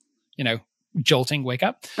like a, jolting wake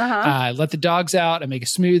up. I let the dogs out. I make a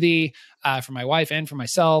smoothie for my wife and for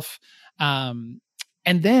myself. And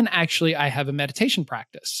then actually I have a meditation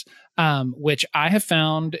practice, which I have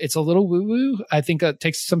found it's a little woo-woo. I think it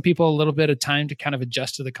takes some people a little bit of time to kind of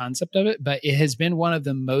adjust to the concept of it, but it has been one of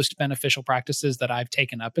the most beneficial practices that I've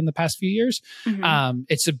taken up in the past few years.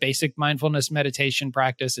 It's a basic mindfulness meditation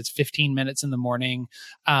practice. It's 15 minutes in the morning.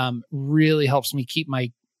 Really helps me keep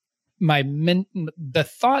the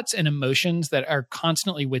thoughts and emotions that are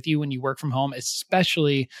constantly with you when you work from home,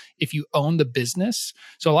 especially if you own the business.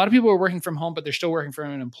 So a lot of people are working from home, but they're still working for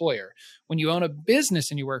an employer. When you own a business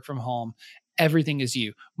and you work from home, everything is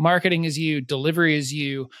you. Marketing is you. Delivery is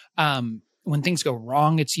you. When things go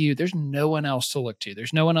wrong, it's you. There's no one else to look to.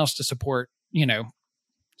 There's no one else to support,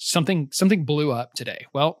 something blew up today.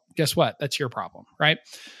 Well, guess what? That's your problem, right?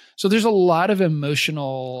 So there's a lot of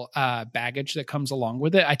emotional baggage that comes along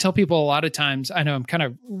with it. I tell people a lot of times, I know I'm kind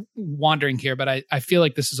of wandering here, but I feel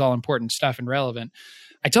like this is all important stuff and relevant.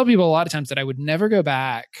 I tell people a lot of times that I would never go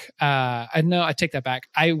back. I take that back.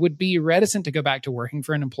 I would be reticent to go back to working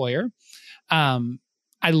for an employer.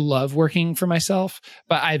 I love working for myself,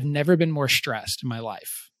 but I've never been more stressed in my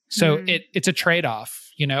life. So it's a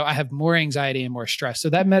trade-off. I have more anxiety and more stress.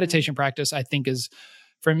 So that meditation practice, I think, is,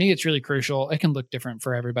 for me, it's really crucial. It can look different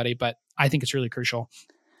for everybody, but I think it's really crucial.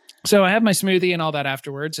 So I have my smoothie and all that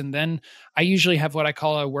afterwards. And then I usually have what I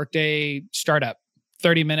call a workday startup,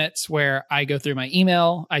 30 minutes where I go through my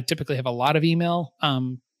email. I typically have a lot of email.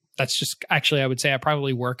 That's just actually, I would say I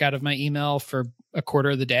probably work out of my email for a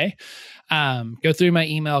quarter of the day. Go through my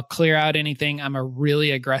email, clear out anything. I'm a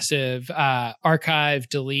really aggressive archive,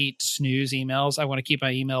 delete, snooze emails. I want to keep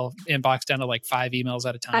my email inbox down to like 5 emails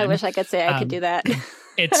at a time. I wish I could say I could do that.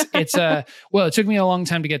 Well, it took me a long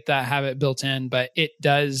time to get that habit built in, but it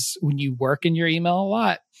does when you work in your email a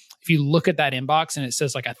lot. If you look at that inbox and it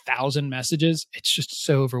says like 1,000 messages, it's just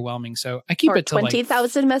so overwhelming. So I keep it to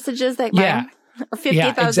 20,000 messages that mine. Or 50,000.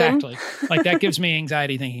 Yeah, exactly. Like that gives me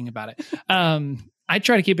anxiety thinking about it. I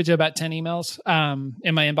try to keep it to about 10 emails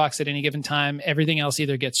in my inbox at any given time. Everything else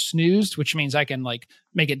either gets snoozed, which means I can like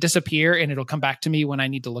make it disappear and it'll come back to me when I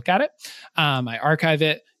need to look at it. I archive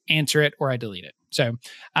it, answer it, or I delete it. So,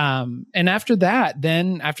 and after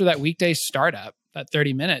that weekday startup, that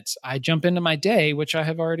 30 minutes, I jump into my day, which I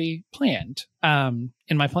have already planned in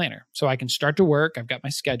my planner. So I can start to work. I've got my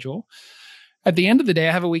schedule. At the end of the day,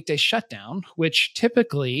 I have a weekday shutdown, which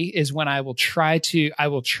typically is when I will try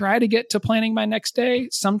to get to planning my next day.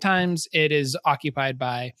 Sometimes it is occupied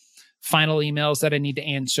by final emails that I need to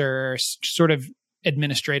answer, sort of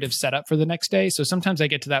administrative setup for the next day. So sometimes I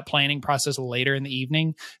get to that planning process later in the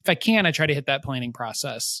evening. If I can, I try to hit that planning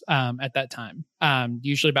process at that time,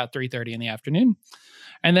 usually about 3:30 in the afternoon.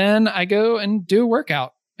 And then I go and do a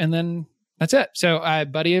workout, and then that's it. So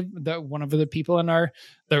one of the people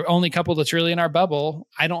the only couple that's really in our bubble,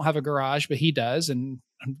 I don't have a garage, but he does. And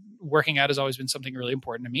working out has always been something really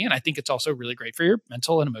important to me. And I think it's also really great for your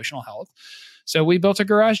mental and emotional health. So we built a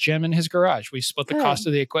garage gym in his garage. We split the cost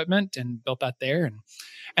of the equipment and built that there.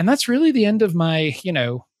 And that's really the end of my,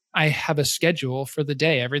 I have a schedule for the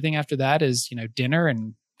day. Everything after that is, dinner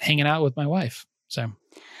and hanging out with my wife. So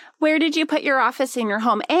where did you put your office in your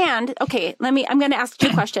home? And okay, I'm going to ask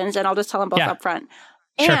 2 questions and I'll just tell them both up front.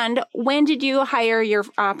 Sure. And when did you hire your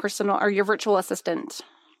personal or your virtual assistant?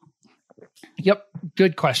 Yep.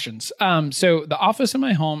 Good questions. So the office in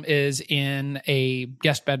my home is in a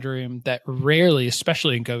guest bedroom that rarely,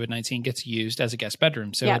 especially in COVID-19, gets used as a guest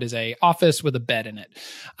bedroom. So It is a office with a bed in it.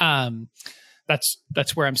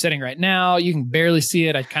 That's where I'm sitting right now. You can barely see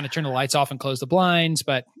it. I kind of turn the lights off and close the blinds,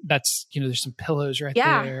 but that's, there's some pillows right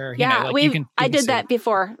there. I did that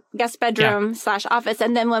before, guest bedroom / office.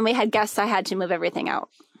 And then when we had guests, I had to move everything out.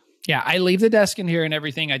 Yeah, I leave the desk in here and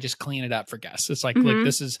everything. I just clean it up for guests. It's like, look,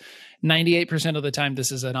 this is 98% of the time,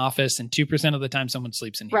 this is an office, and 2% of the time someone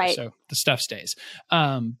sleeps in here. Right. So the stuff stays.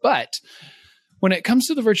 But when it comes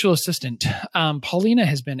to the virtual assistant, Paulina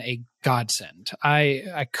has been a godsend.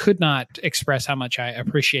 I could not express how much I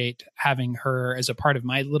appreciate having her as a part of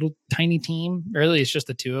my little tiny team. Really, it's just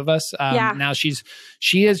the two of us. Now she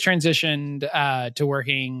has transitioned to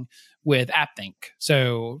working with AppThink.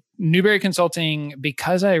 So Newbery Consulting,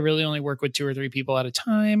 because I really only work with 2 or 3 people at a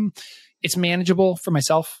time, it's manageable for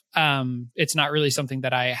myself. It's not really something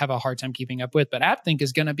that I have a hard time keeping up with, but AppThink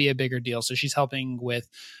is going to be a bigger deal. So she's helping with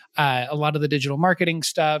a lot of the digital marketing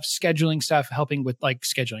stuff, scheduling stuff, helping with like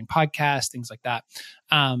scheduling podcasts, things like that.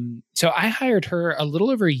 So I hired her a little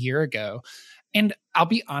over a year ago. And I'll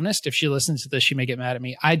be honest, if she listens to this, she may get mad at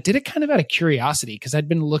me. I did it kind of out of curiosity because I'd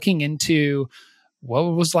been looking into what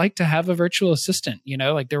it was like to have a virtual assistant.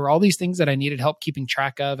 Like there were all these things that I needed help keeping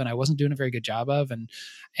track of and I wasn't doing a very good job of.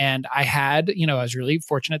 And I had, I was really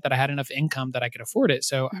fortunate that I had enough income that I could afford it.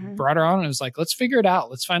 So I brought her on and it was like, let's figure it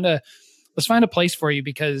out. Let's find a place for you,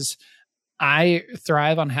 because I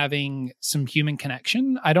thrive on having some human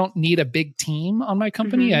connection. I don't need a big team on my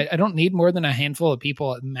company. I don't need more than a handful of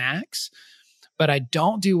people at max, but I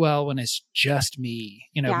don't do well when it's just me.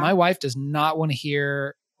 My wife does not want to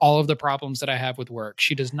hear all of the problems that I have with work.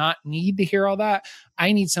 She does not need to hear all that.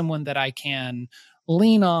 I need someone that I can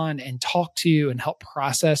lean on and talk to and help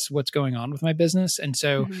process what's going on with my business. And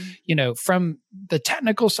so, from the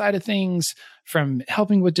technical side of things, from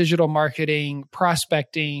helping with digital marketing,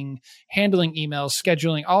 prospecting, handling emails,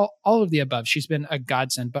 scheduling, all of the above, she's been a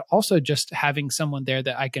godsend, but also just having someone there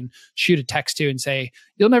that I can shoot a text to and say,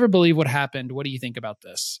 you'll never believe what happened. What do you think about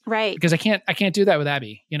this? Right. Because I can't do that with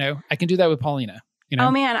Abby. I can do that with Paulina. Oh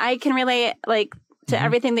man, I can relate to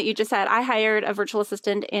everything that you just said. I hired a virtual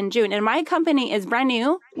assistant in June and my company is brand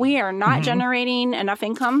new. We are not generating enough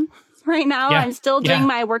income right now. I'm still doing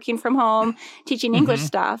my working from home, teaching English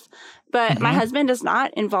stuff. But my husband is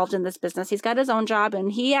not involved in this business. He's got his own job and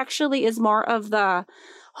he actually is more of the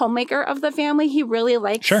homemaker of the family. He really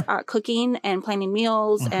likes cooking and planning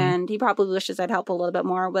meals and he probably wishes I'd help a little bit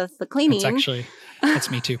more with the cleaning. That's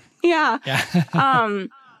me too. Yeah.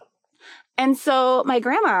 And so my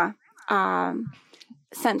grandma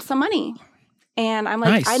sent some money. And I'm like,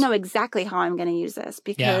 nice. I know exactly how I'm going to use this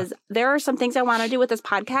because there are some things I want to do with this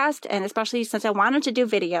podcast. And especially since I wanted to do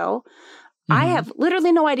video, I have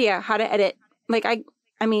literally no idea how to edit.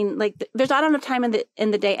 There's not enough time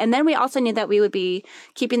in the day. And then we also knew that we would be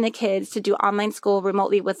keeping the kids to do online school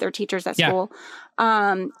remotely with their teachers at school.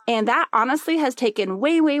 And that honestly has taken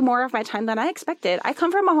way, way more of my time than I expected. I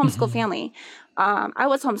come from a homeschool family. I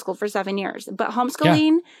was homeschooled for 7 years, but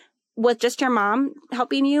homeschooling with just your mom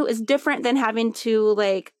helping you is different than having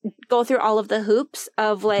to go through all of the hoops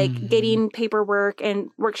of getting paperwork and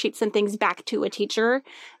worksheets and things back to a teacher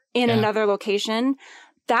in another location.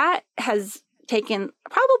 That has taken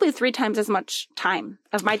probably 3 times as much time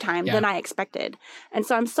of my time than I expected. And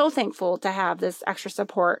so I'm so thankful to have this extra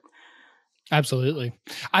support. Absolutely.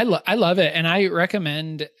 I love it. And I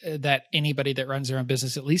recommend that anybody that runs their own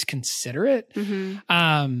business at least consider it.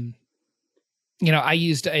 I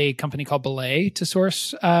used a company called Belay to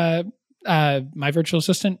source my virtual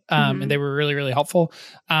assistant, and they were really, really helpful.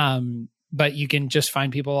 But you can just find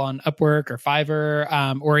people on Upwork or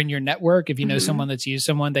Fiverr or in your network. If you know someone that's used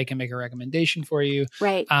someone, they can make a recommendation for you.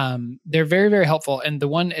 Right. They're very, very helpful. And the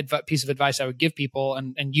one piece of advice I would give people,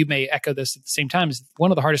 and you may echo this at the same time, is one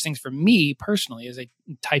of the hardest things for me personally as a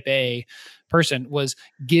type A person was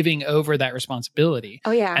giving over that responsibility.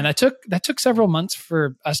 Oh, yeah. And that took several months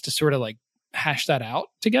for us to sort of hash that out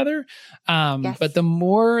together. But the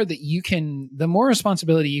more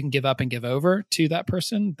responsibility you can give up and give over to that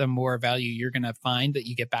person, the more value you're going to find that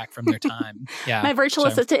you get back from their time. Yeah. My virtual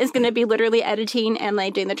assistant is going to be literally editing and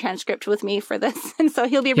doing the transcript with me for this. And so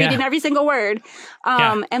he'll be reading every single word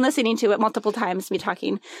and listening to it multiple times, me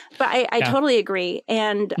talking. But I totally agree.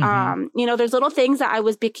 And, there's little things that I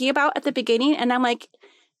was picky about at the beginning. And I'm like,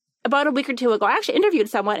 about a week or two ago, I actually interviewed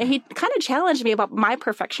someone and he kind of challenged me about my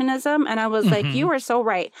perfectionism. And I was like, you are so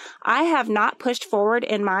right. I have not pushed forward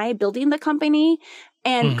in my building the company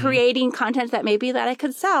and creating content that maybe that I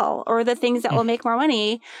could sell or the things that will make more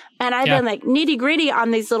money. And I've been like nitty gritty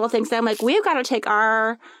on these little things. And I'm like, we've got to take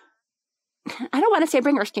I don't want to say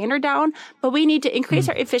bring our standard down, but we need to increase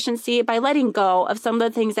our efficiency by letting go of some of the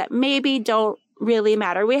things that maybe don't really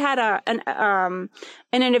matter. We had an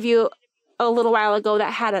interview a little while ago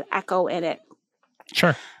that had an echo in it.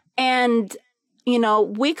 Sure. And,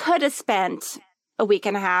 we could have spent a week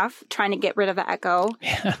and a half trying to get rid of the echo.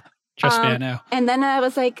 Yeah. Trust me, I know. And then I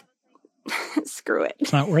was like, screw it.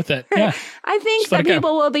 It's not worth it. Yeah. I think that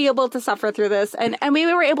people will be able to suffer through this. And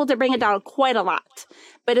we were able to bring it down quite a lot.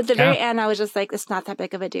 But at the very end, I was just like, it's not that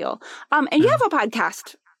big of a deal. And you have a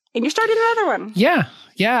podcast. And you're starting another one.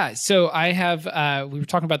 Yeah. So I have, we were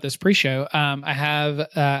talking about this pre-show. I have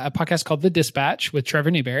a podcast called The Dispatch with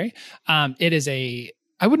Trevor Newberry. It is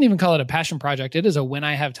I wouldn't even call it a passion project. It is a when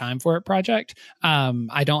I have time for it project.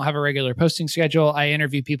 I don't have a regular posting schedule. I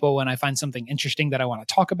interview people when I find something interesting that I want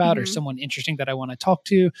to talk about or someone interesting that I want to talk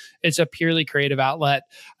to. It's a purely creative outlet.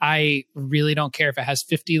 I really don't care if it has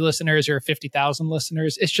 50 listeners or 50,000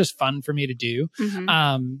 listeners. It's just fun for me to do.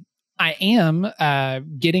 I am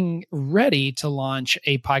getting ready to launch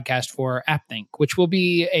a podcast for AppThink, which will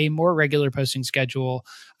be a more regular posting schedule.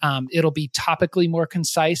 It'll be topically more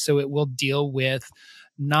concise, so it will deal with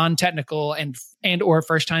non-technical and or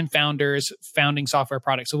first-time founders founding software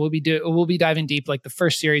products. So we'll be diving deep. Like the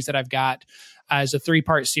first series that I've got is a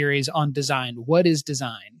 3-part series on design. What is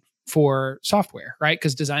design for software, right?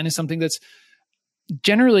 Because design is something that's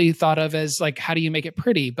generally thought of as like, how do you make it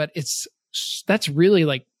pretty? But that's really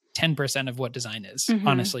like 10% of what design is.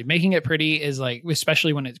 Honestly, making it pretty is like,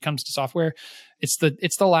 especially when it comes to software, it's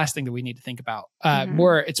the last thing that we need to think about.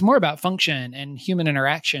 It's more about function and human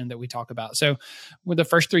interaction that we talk about. So with the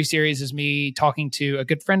first 3 series is me talking to a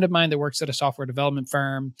good friend of mine that works at a software development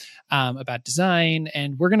firm about design.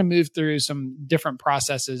 And we're going to move through some different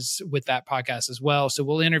processes with that podcast as well. So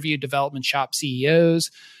we'll interview development shop CEOs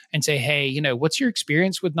and say, hey, what's your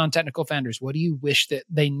experience with non-technical founders? What do you wish that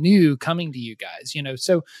they knew coming to you guys?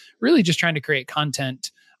 So really just trying to create content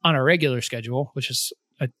on a regular schedule, which is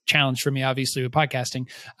a challenge for me, obviously, with podcasting,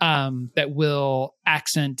 that will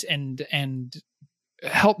accent and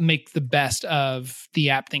help make the best of the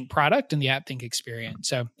AppThink product and the AppThink experience.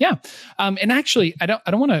 So yeah. And actually, I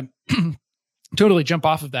don't want to totally jump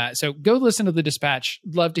off of that. So go listen to The Dispatch.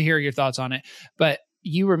 Love to hear your thoughts on it. But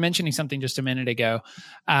you were mentioning something just a minute ago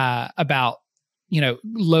about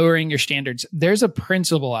lowering your standards. There's a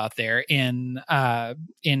principle out there in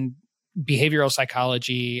behavioral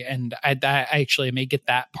psychology, and I actually may get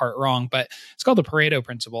that part wrong, but it's called the Pareto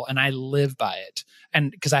principle, and I live by it.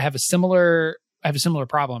 And because I have a similar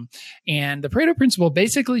problem, and the Pareto principle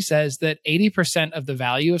basically says that 80% of the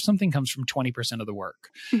value of something comes from 20% of the work,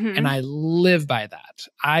 and I live by that.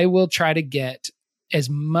 I will try to get as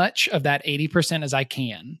much of that 80% as I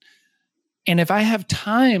can. And if I have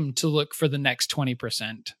time to look for the next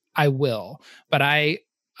 20%, I will. But I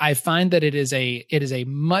find that it is a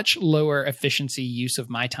much lower efficiency use of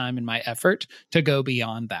my time and my effort to go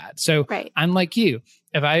beyond that. So I'm like you.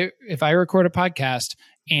 If I record a podcast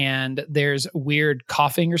and there's weird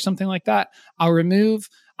coughing or something like that,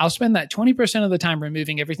 I'll spend that 20% of the time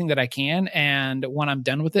removing everything that I can. And when I'm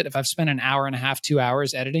done with it, if I've spent an hour and a half, 2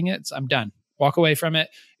 hours editing it, I'm done. Walk away from it.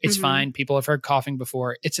 It's fine. People have heard coughing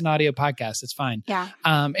before. It's an audio podcast. It's fine. Yeah.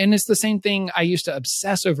 And it's the same thing. I used to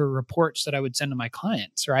obsess over reports that I would send to my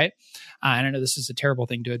clients, right? And I know this is a terrible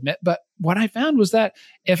thing to admit, but what I found was that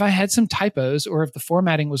if I had some typos or if the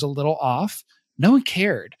formatting was a little off, no one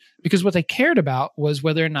cared, because what they cared about was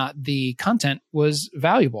whether or not the content was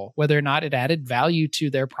valuable, whether or not it added value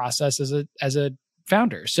to their process as a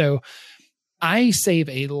founder. So I save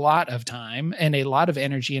a lot of time and a lot of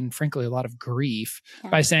energy and frankly, a lot of grief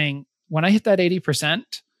by saying, when I hit that 80%,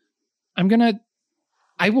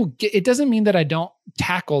 it doesn't mean that I don't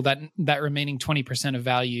tackle that remaining 20% of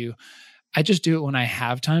value. I just do it when I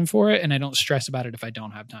have time for it, and I don't stress about it if I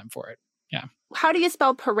don't have time for it. Yeah. How do you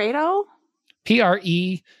spell Pareto?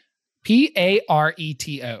 Pareto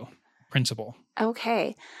principle.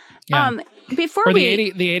 Okay. Yeah. Before or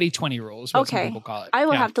the 80-20 rule is what some people call it. I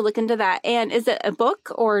will have to look into that. And is it a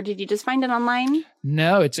book, or did you just find it online?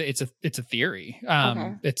 No, it's a theory.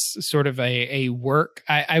 It's sort of a work.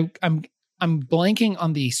 I'm blanking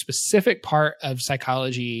on the specific part of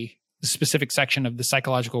psychology, the specific section of the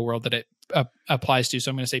psychological world that it applies to.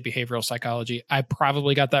 So I'm going to say behavioral psychology. I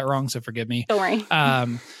probably got that wrong, so forgive me. Don't worry.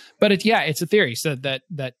 But it's a theory. So that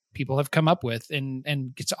people have come up with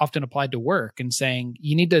and gets often applied to work, and saying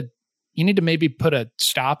you need to maybe put a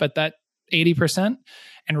stop at that 80%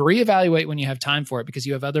 and reevaluate when you have time for it, because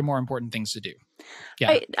you have other more important things to do.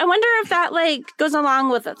 Yeah. I wonder if that like goes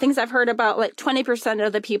along with things I've heard about, like 20%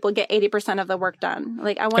 of the people get 80% of the work done.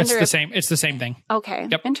 Like I wonder It's the same thing. Okay.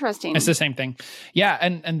 Yep. Interesting. It's the same thing. Yeah.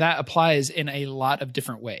 And that applies in a lot of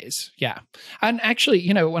different ways. Yeah. And actually,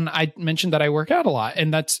 when I mentioned that I work out a lot,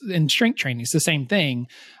 and that's in strength training, it's the same thing.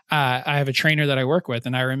 I have a trainer that I work with,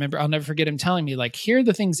 and I remember, I'll never forget him telling me, like, here are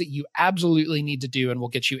the things that you absolutely need to do and will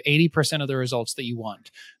get you 80% of the results that you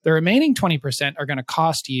want. The remaining 20% are going to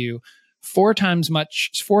cost you 4 times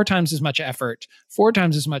as much effort, 4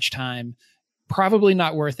 times as much time, probably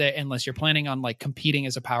not worth it unless you're planning on like competing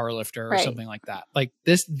as a power lifter or something like that. Like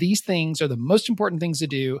these things are the most important things to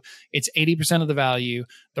do. It's 80% of the value.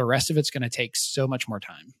 The rest of it's going to take so much more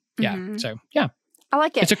time. Yeah. Mm-hmm. So yeah, I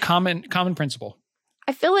like it. It's a common principle.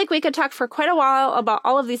 I feel like we could talk for quite a while about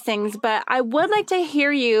all of these things, but I would like to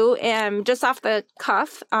hear you just off the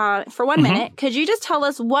cuff for 1 minute. Could you just tell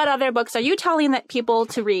us what other books are you telling that people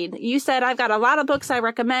to read? You said, I've got a lot of books I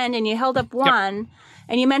recommend, and you held up one,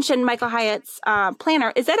 and you mentioned Michael Hyatt's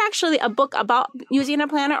planner. Is that actually a book about using a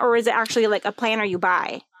planner, or is it actually like a planner you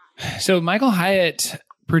buy? So Michael Hyatt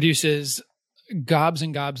produces gobs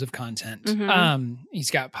and gobs of content. He's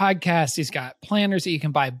got podcasts, he's got planners that you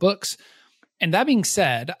can buy, books. And that being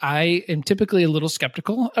said, I am typically a little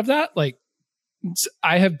skeptical of that. Like,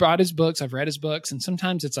 I have bought his books, I've read his books, and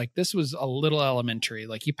sometimes it's like, this was a little elementary.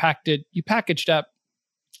 Like you packaged up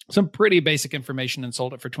some pretty basic information and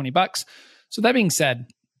sold it for $20. So that being said,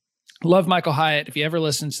 love Michael Hyatt. If he ever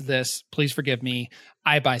listens to this, please forgive me.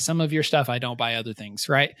 I buy some of your stuff. I don't buy other things,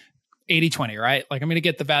 right? 80-20, right? Like I'm going to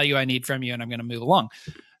get the value I need from you and I'm going to move along.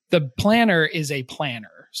 The planner is a planner.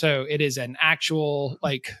 So it is an actual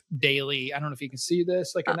like daily, I don't know if you can see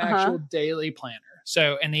this, like an actual daily planner.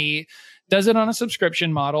 So, and he does it on a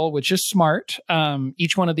subscription model, which is smart.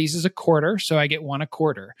 Each one of these is a quarter. So I get one a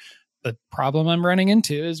quarter. The problem I'm running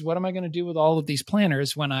into is, what am I going to do with all of these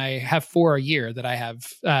planners when I have 4 a year that I have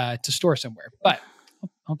to store somewhere? But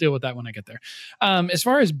I'll deal with that when I get there. As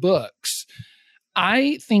far as books,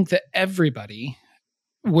 I think that everybody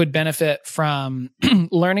would benefit from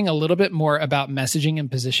learning a little bit more about messaging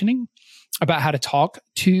and positioning, about how to talk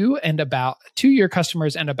to your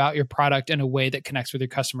customers and about your product in a way that connects with your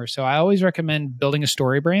customers. So I always recommend Building a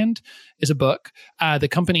Story Brand is a book. The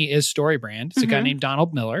company is StoryBrand. It's a guy named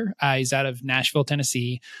Donald Miller. He's out of Nashville,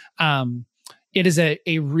 Tennessee. It is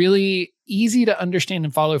a really easy to understand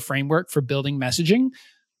and follow framework for building messaging.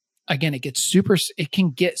 Again, it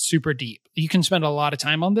can get super deep. You can spend a lot of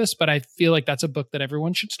time on this, but I feel like that's a book that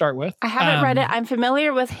everyone should start with. I haven't read it. I'm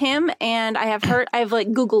familiar with him, and I've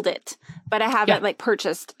like Googled it, but I haven't like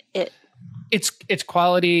purchased it. It's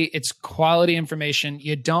quality. It's quality information.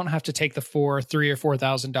 You don't have to take the $3,000 or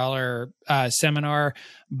 $4,000 seminar.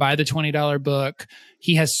 Buy the $20 book.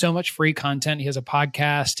 He has so much free content. He has a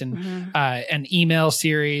podcast and an email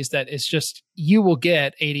series that is just, you will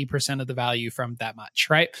get 80% of the value from that much,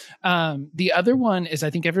 right? The other one is, I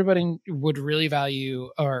think everybody would really value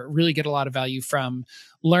or really get a lot of value from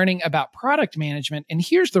learning about product management. And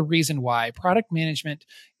here's the reason why. Product management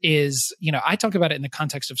is, I talk about it in the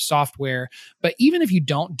context of software, but even if you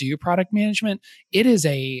don't do product management, it is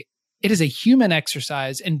a human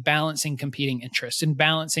exercise in balancing competing interests, in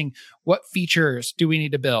balancing what features do we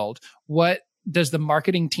need to build? What does the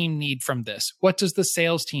marketing team need from this? What does the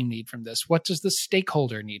sales team need from this? What does the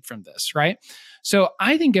stakeholder need from this, right? So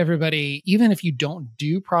I think everybody, even if you don't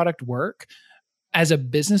do product work, as a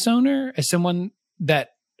business owner, as someone that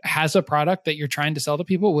has a product that you're trying to sell to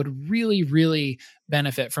people, would really, really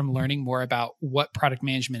benefit from learning more about what product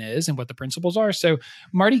management is and what the principles are. So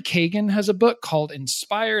Marty Kagan has a book called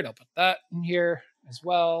Inspired. I'll put that in here as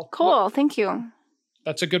well. Cool. Thank you.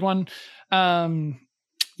 That's a good one.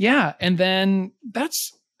 Yeah. And then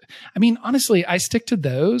honestly, I stick to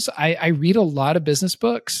those. I read a lot of business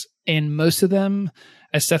books, and most of them,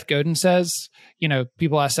 as Seth Godin says,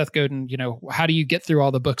 people ask Seth Godin, how do you get through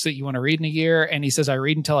all the books that you want to read in a year? And he says, I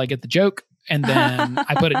read until I get the joke, and then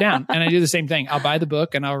I put it down. And I do the same thing. I'll buy the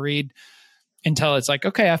book and I'll read until it's like,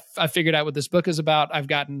 okay, I figured out what this book is about. I've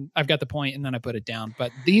got the point, and then I put it down.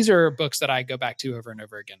 But these are books that I go back to over and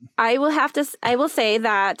over again. I will say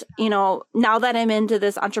that, now that I'm into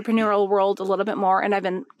this entrepreneurial world a little bit more, and I've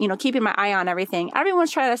been, keeping my eye on everything,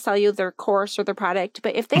 everyone's trying to sell you their course or their product.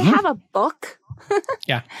 But if they have a book,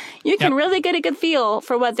 you can really get a good feel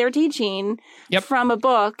for what they're teaching from a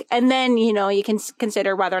book. And then, you can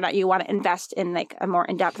consider whether or not you want to invest in like a more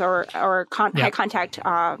in-depth or high contact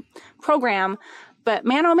program. But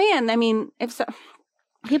man, oh man, I mean,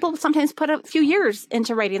 people sometimes put a few years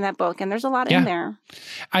into writing that book, and there's a lot in there.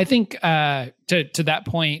 I think to that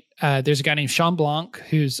point, there's a guy named Sean Blanc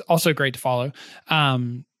who's also great to follow.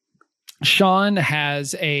 Sean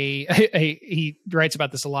has he writes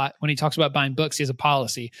about this a lot. When he talks about buying books, he has a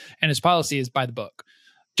policy, and his policy is buy the book.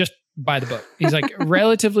 Just buy the book. He's like,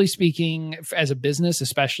 relatively speaking, as a business,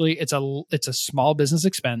 especially, it's a small business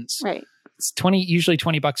expense. Right. It's usually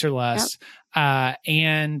 $20 or less. Yep.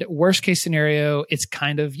 And worst case scenario, it's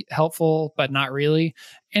kind of helpful, but not really.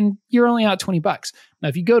 And you're only out $20. Now,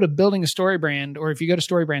 if you go to Building a Story Brand, or if you go to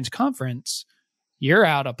Story Brand's conference, you're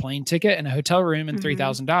out a plane ticket and a hotel room and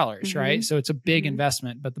 $3,000, right? So it's a big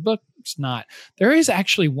investment, but the book, it's not. There is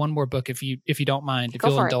actually one more book if you don't mind, if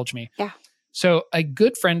you'll indulge me. Yeah. So a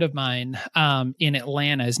good friend of mine in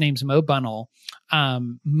Atlanta, his name's Mo Bunnell.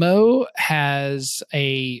 Mo has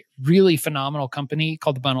a really phenomenal company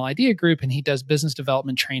called the Bunnell Idea Group, and he does business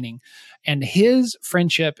development training. And his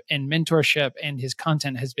friendship and mentorship and his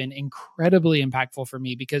content has been incredibly impactful for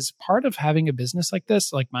me, because part of having a business like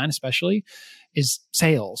this, like mine especially, is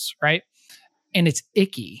sales, right? And it's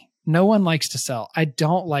icky. No one likes to sell. I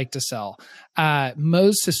don't like to sell.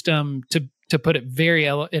 Mo's system, to put it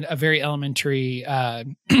in a very elementary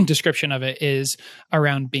description of it, is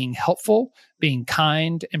around being helpful, being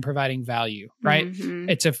kind, and providing value, right?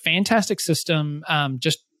 It's a fantastic system,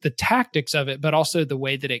 just the tactics of it, but also the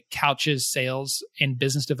way that it couches sales and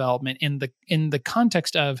business development in the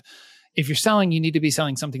context of, if you're selling, you need to be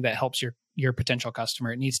selling something that helps your potential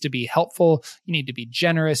customer. It needs to be helpful. You need to be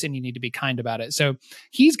generous, and you need to be kind about it. So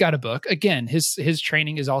he's got a book. Again, his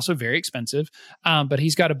training is also very expensive, but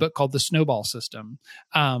he's got a book called The Snowball System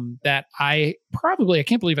that I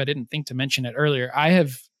can't believe I didn't think to mention it earlier. I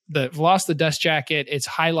have lost the dust jacket. It's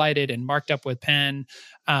highlighted and marked up with pen.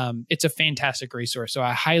 It's a fantastic resource. So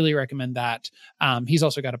I highly recommend that. He's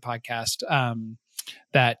also got a podcast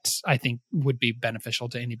that I think would be beneficial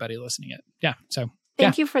to anybody listening it. Yeah. So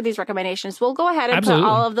thank you for these recommendations. We'll go ahead and put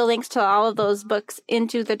all of the links to all of those books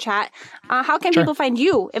into the chat. How can people find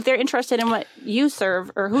you if they're interested in what you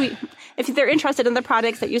serve, or if they're interested in the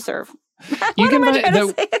products that you serve? You can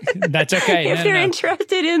that's okay. If they're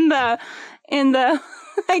interested in the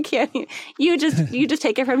I can't. You just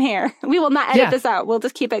take it from here. We will not edit this out. We'll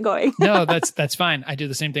just keep it going. No, that's fine. I do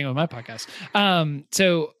the same thing with my podcast.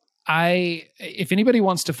 So if anybody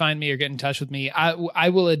wants to find me or get in touch with me, I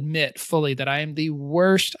will admit fully that I am the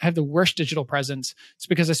worst. I have the worst digital presence. It's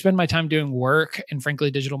because I spend my time doing work, and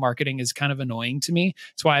frankly, digital marketing is kind of annoying to me.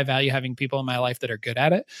 It's why I value having people in my life that are good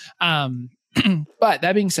at it. But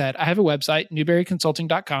that being said, I have a website,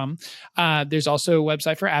 newberryconsulting.com. There's also a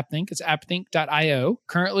website for AppThink. It's appthink.io.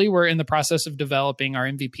 Currently, we're in the process of developing our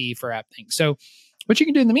MVP for AppThink. So what you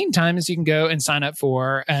can do in the meantime is you can go and sign up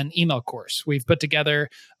for an email course. We've put together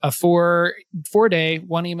a four-day,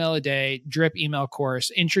 1 email a day drip email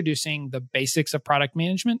course introducing the basics of product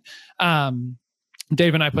management.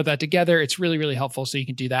 Dave and I put that together. It's really, really helpful. So you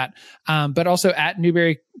can do that. But also at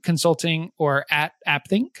Newberry Consulting or at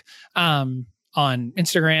AppThink on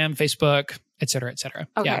Instagram, Facebook, et cetera, et cetera.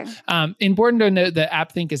 Okay. Yeah. Important to note that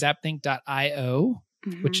AppThink is appthink.io,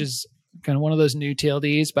 which is kind of one of those new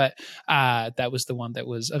TLDs, but that was the one that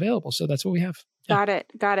was available. So that's what we have. Yeah.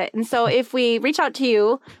 Got it. And so if we reach out to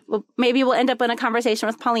you, maybe we'll end up in a conversation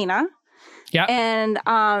with Paulina. Yeah. And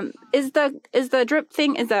is the drip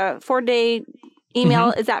thing, is the 4-day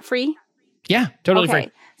email, is that free? Yeah, totally free.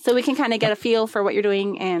 So we can kind of get a feel for what you're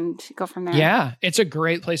doing and go from there. Yeah, it's a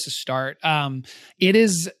great place to start. It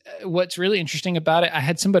is, what's really interesting about it, I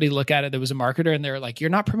had somebody look at it that was a marketer, and they were like, you're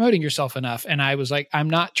not promoting yourself enough. And I was like, I'm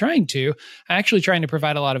not trying to. I'm actually trying to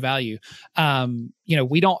provide a lot of value.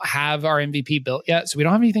 We don't have our MVP built yet, so we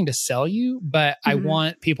don't have anything to sell you, but I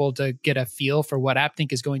want people to get a feel for what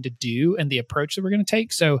AppThink is going to do and the approach that we're going to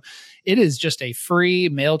take. So it is just a free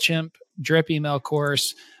MailChimp drip email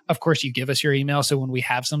course. Of course, you give us your email, so when we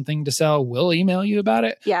have something to sell, we'll email you about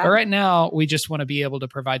it. Yeah. But right now, we just want to be able to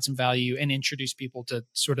provide some value and introduce people to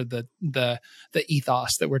sort of the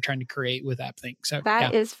ethos that we're trying to create with AppThink. So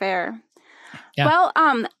that is fair. Yeah. Well,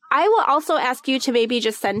 I will also ask you to maybe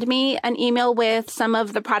just send me an email with some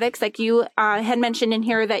of the products. Like you had mentioned in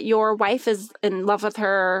here that your wife is in love with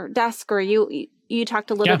her desk, or you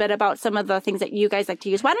talked a little bit about some of the things that you guys like to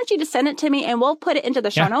use. Why don't you just send it to me, and we'll put it into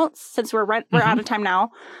the show notes, since we're out of time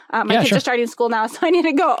now. My kids are starting school now, so I need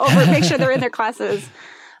to go over, make sure they're in their classes.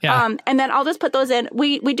 Yeah. And then I'll just put those in.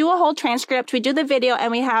 We do a whole transcript. We do the video,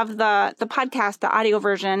 and we have the podcast, the audio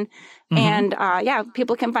version. And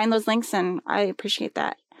people can find those links, and I appreciate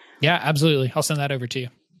that. Yeah, absolutely. I'll send that over to you.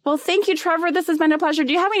 Well, thank you, Trevor. This has been a pleasure.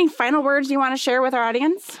 Do you have any final words you want to share with our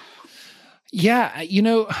audience? Yeah.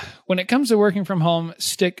 When it comes to working from home,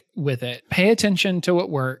 stick with it. Pay attention to what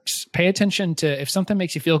works. Pay attention to if something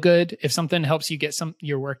makes you feel good, if something helps you get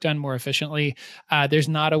your work done more efficiently. There's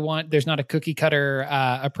not a cookie cutter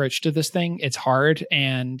approach to this thing. It's hard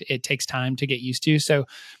and it takes time to get used to. So,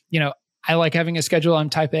 I like having a schedule.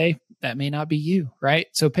 I'm type A. That may not be you, right?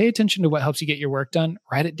 So pay attention to what helps you get your work done,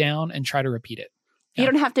 write it down and try to repeat it. You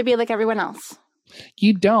don't have to be like everyone else.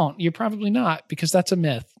 You don't. You're probably not, because that's a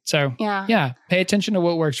myth. So yeah, pay attention to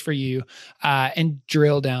what works for you and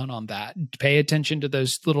drill down on that. Pay attention to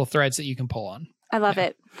those little threads that you can pull on. I love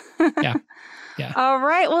it. Yeah. All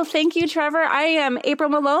right. Well, thank you, Trevor. I am April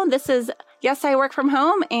Malone. This is Yes, I Work From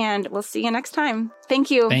Home, and we'll see you next time.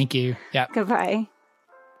 Thank you. Thank you. Yeah. Goodbye.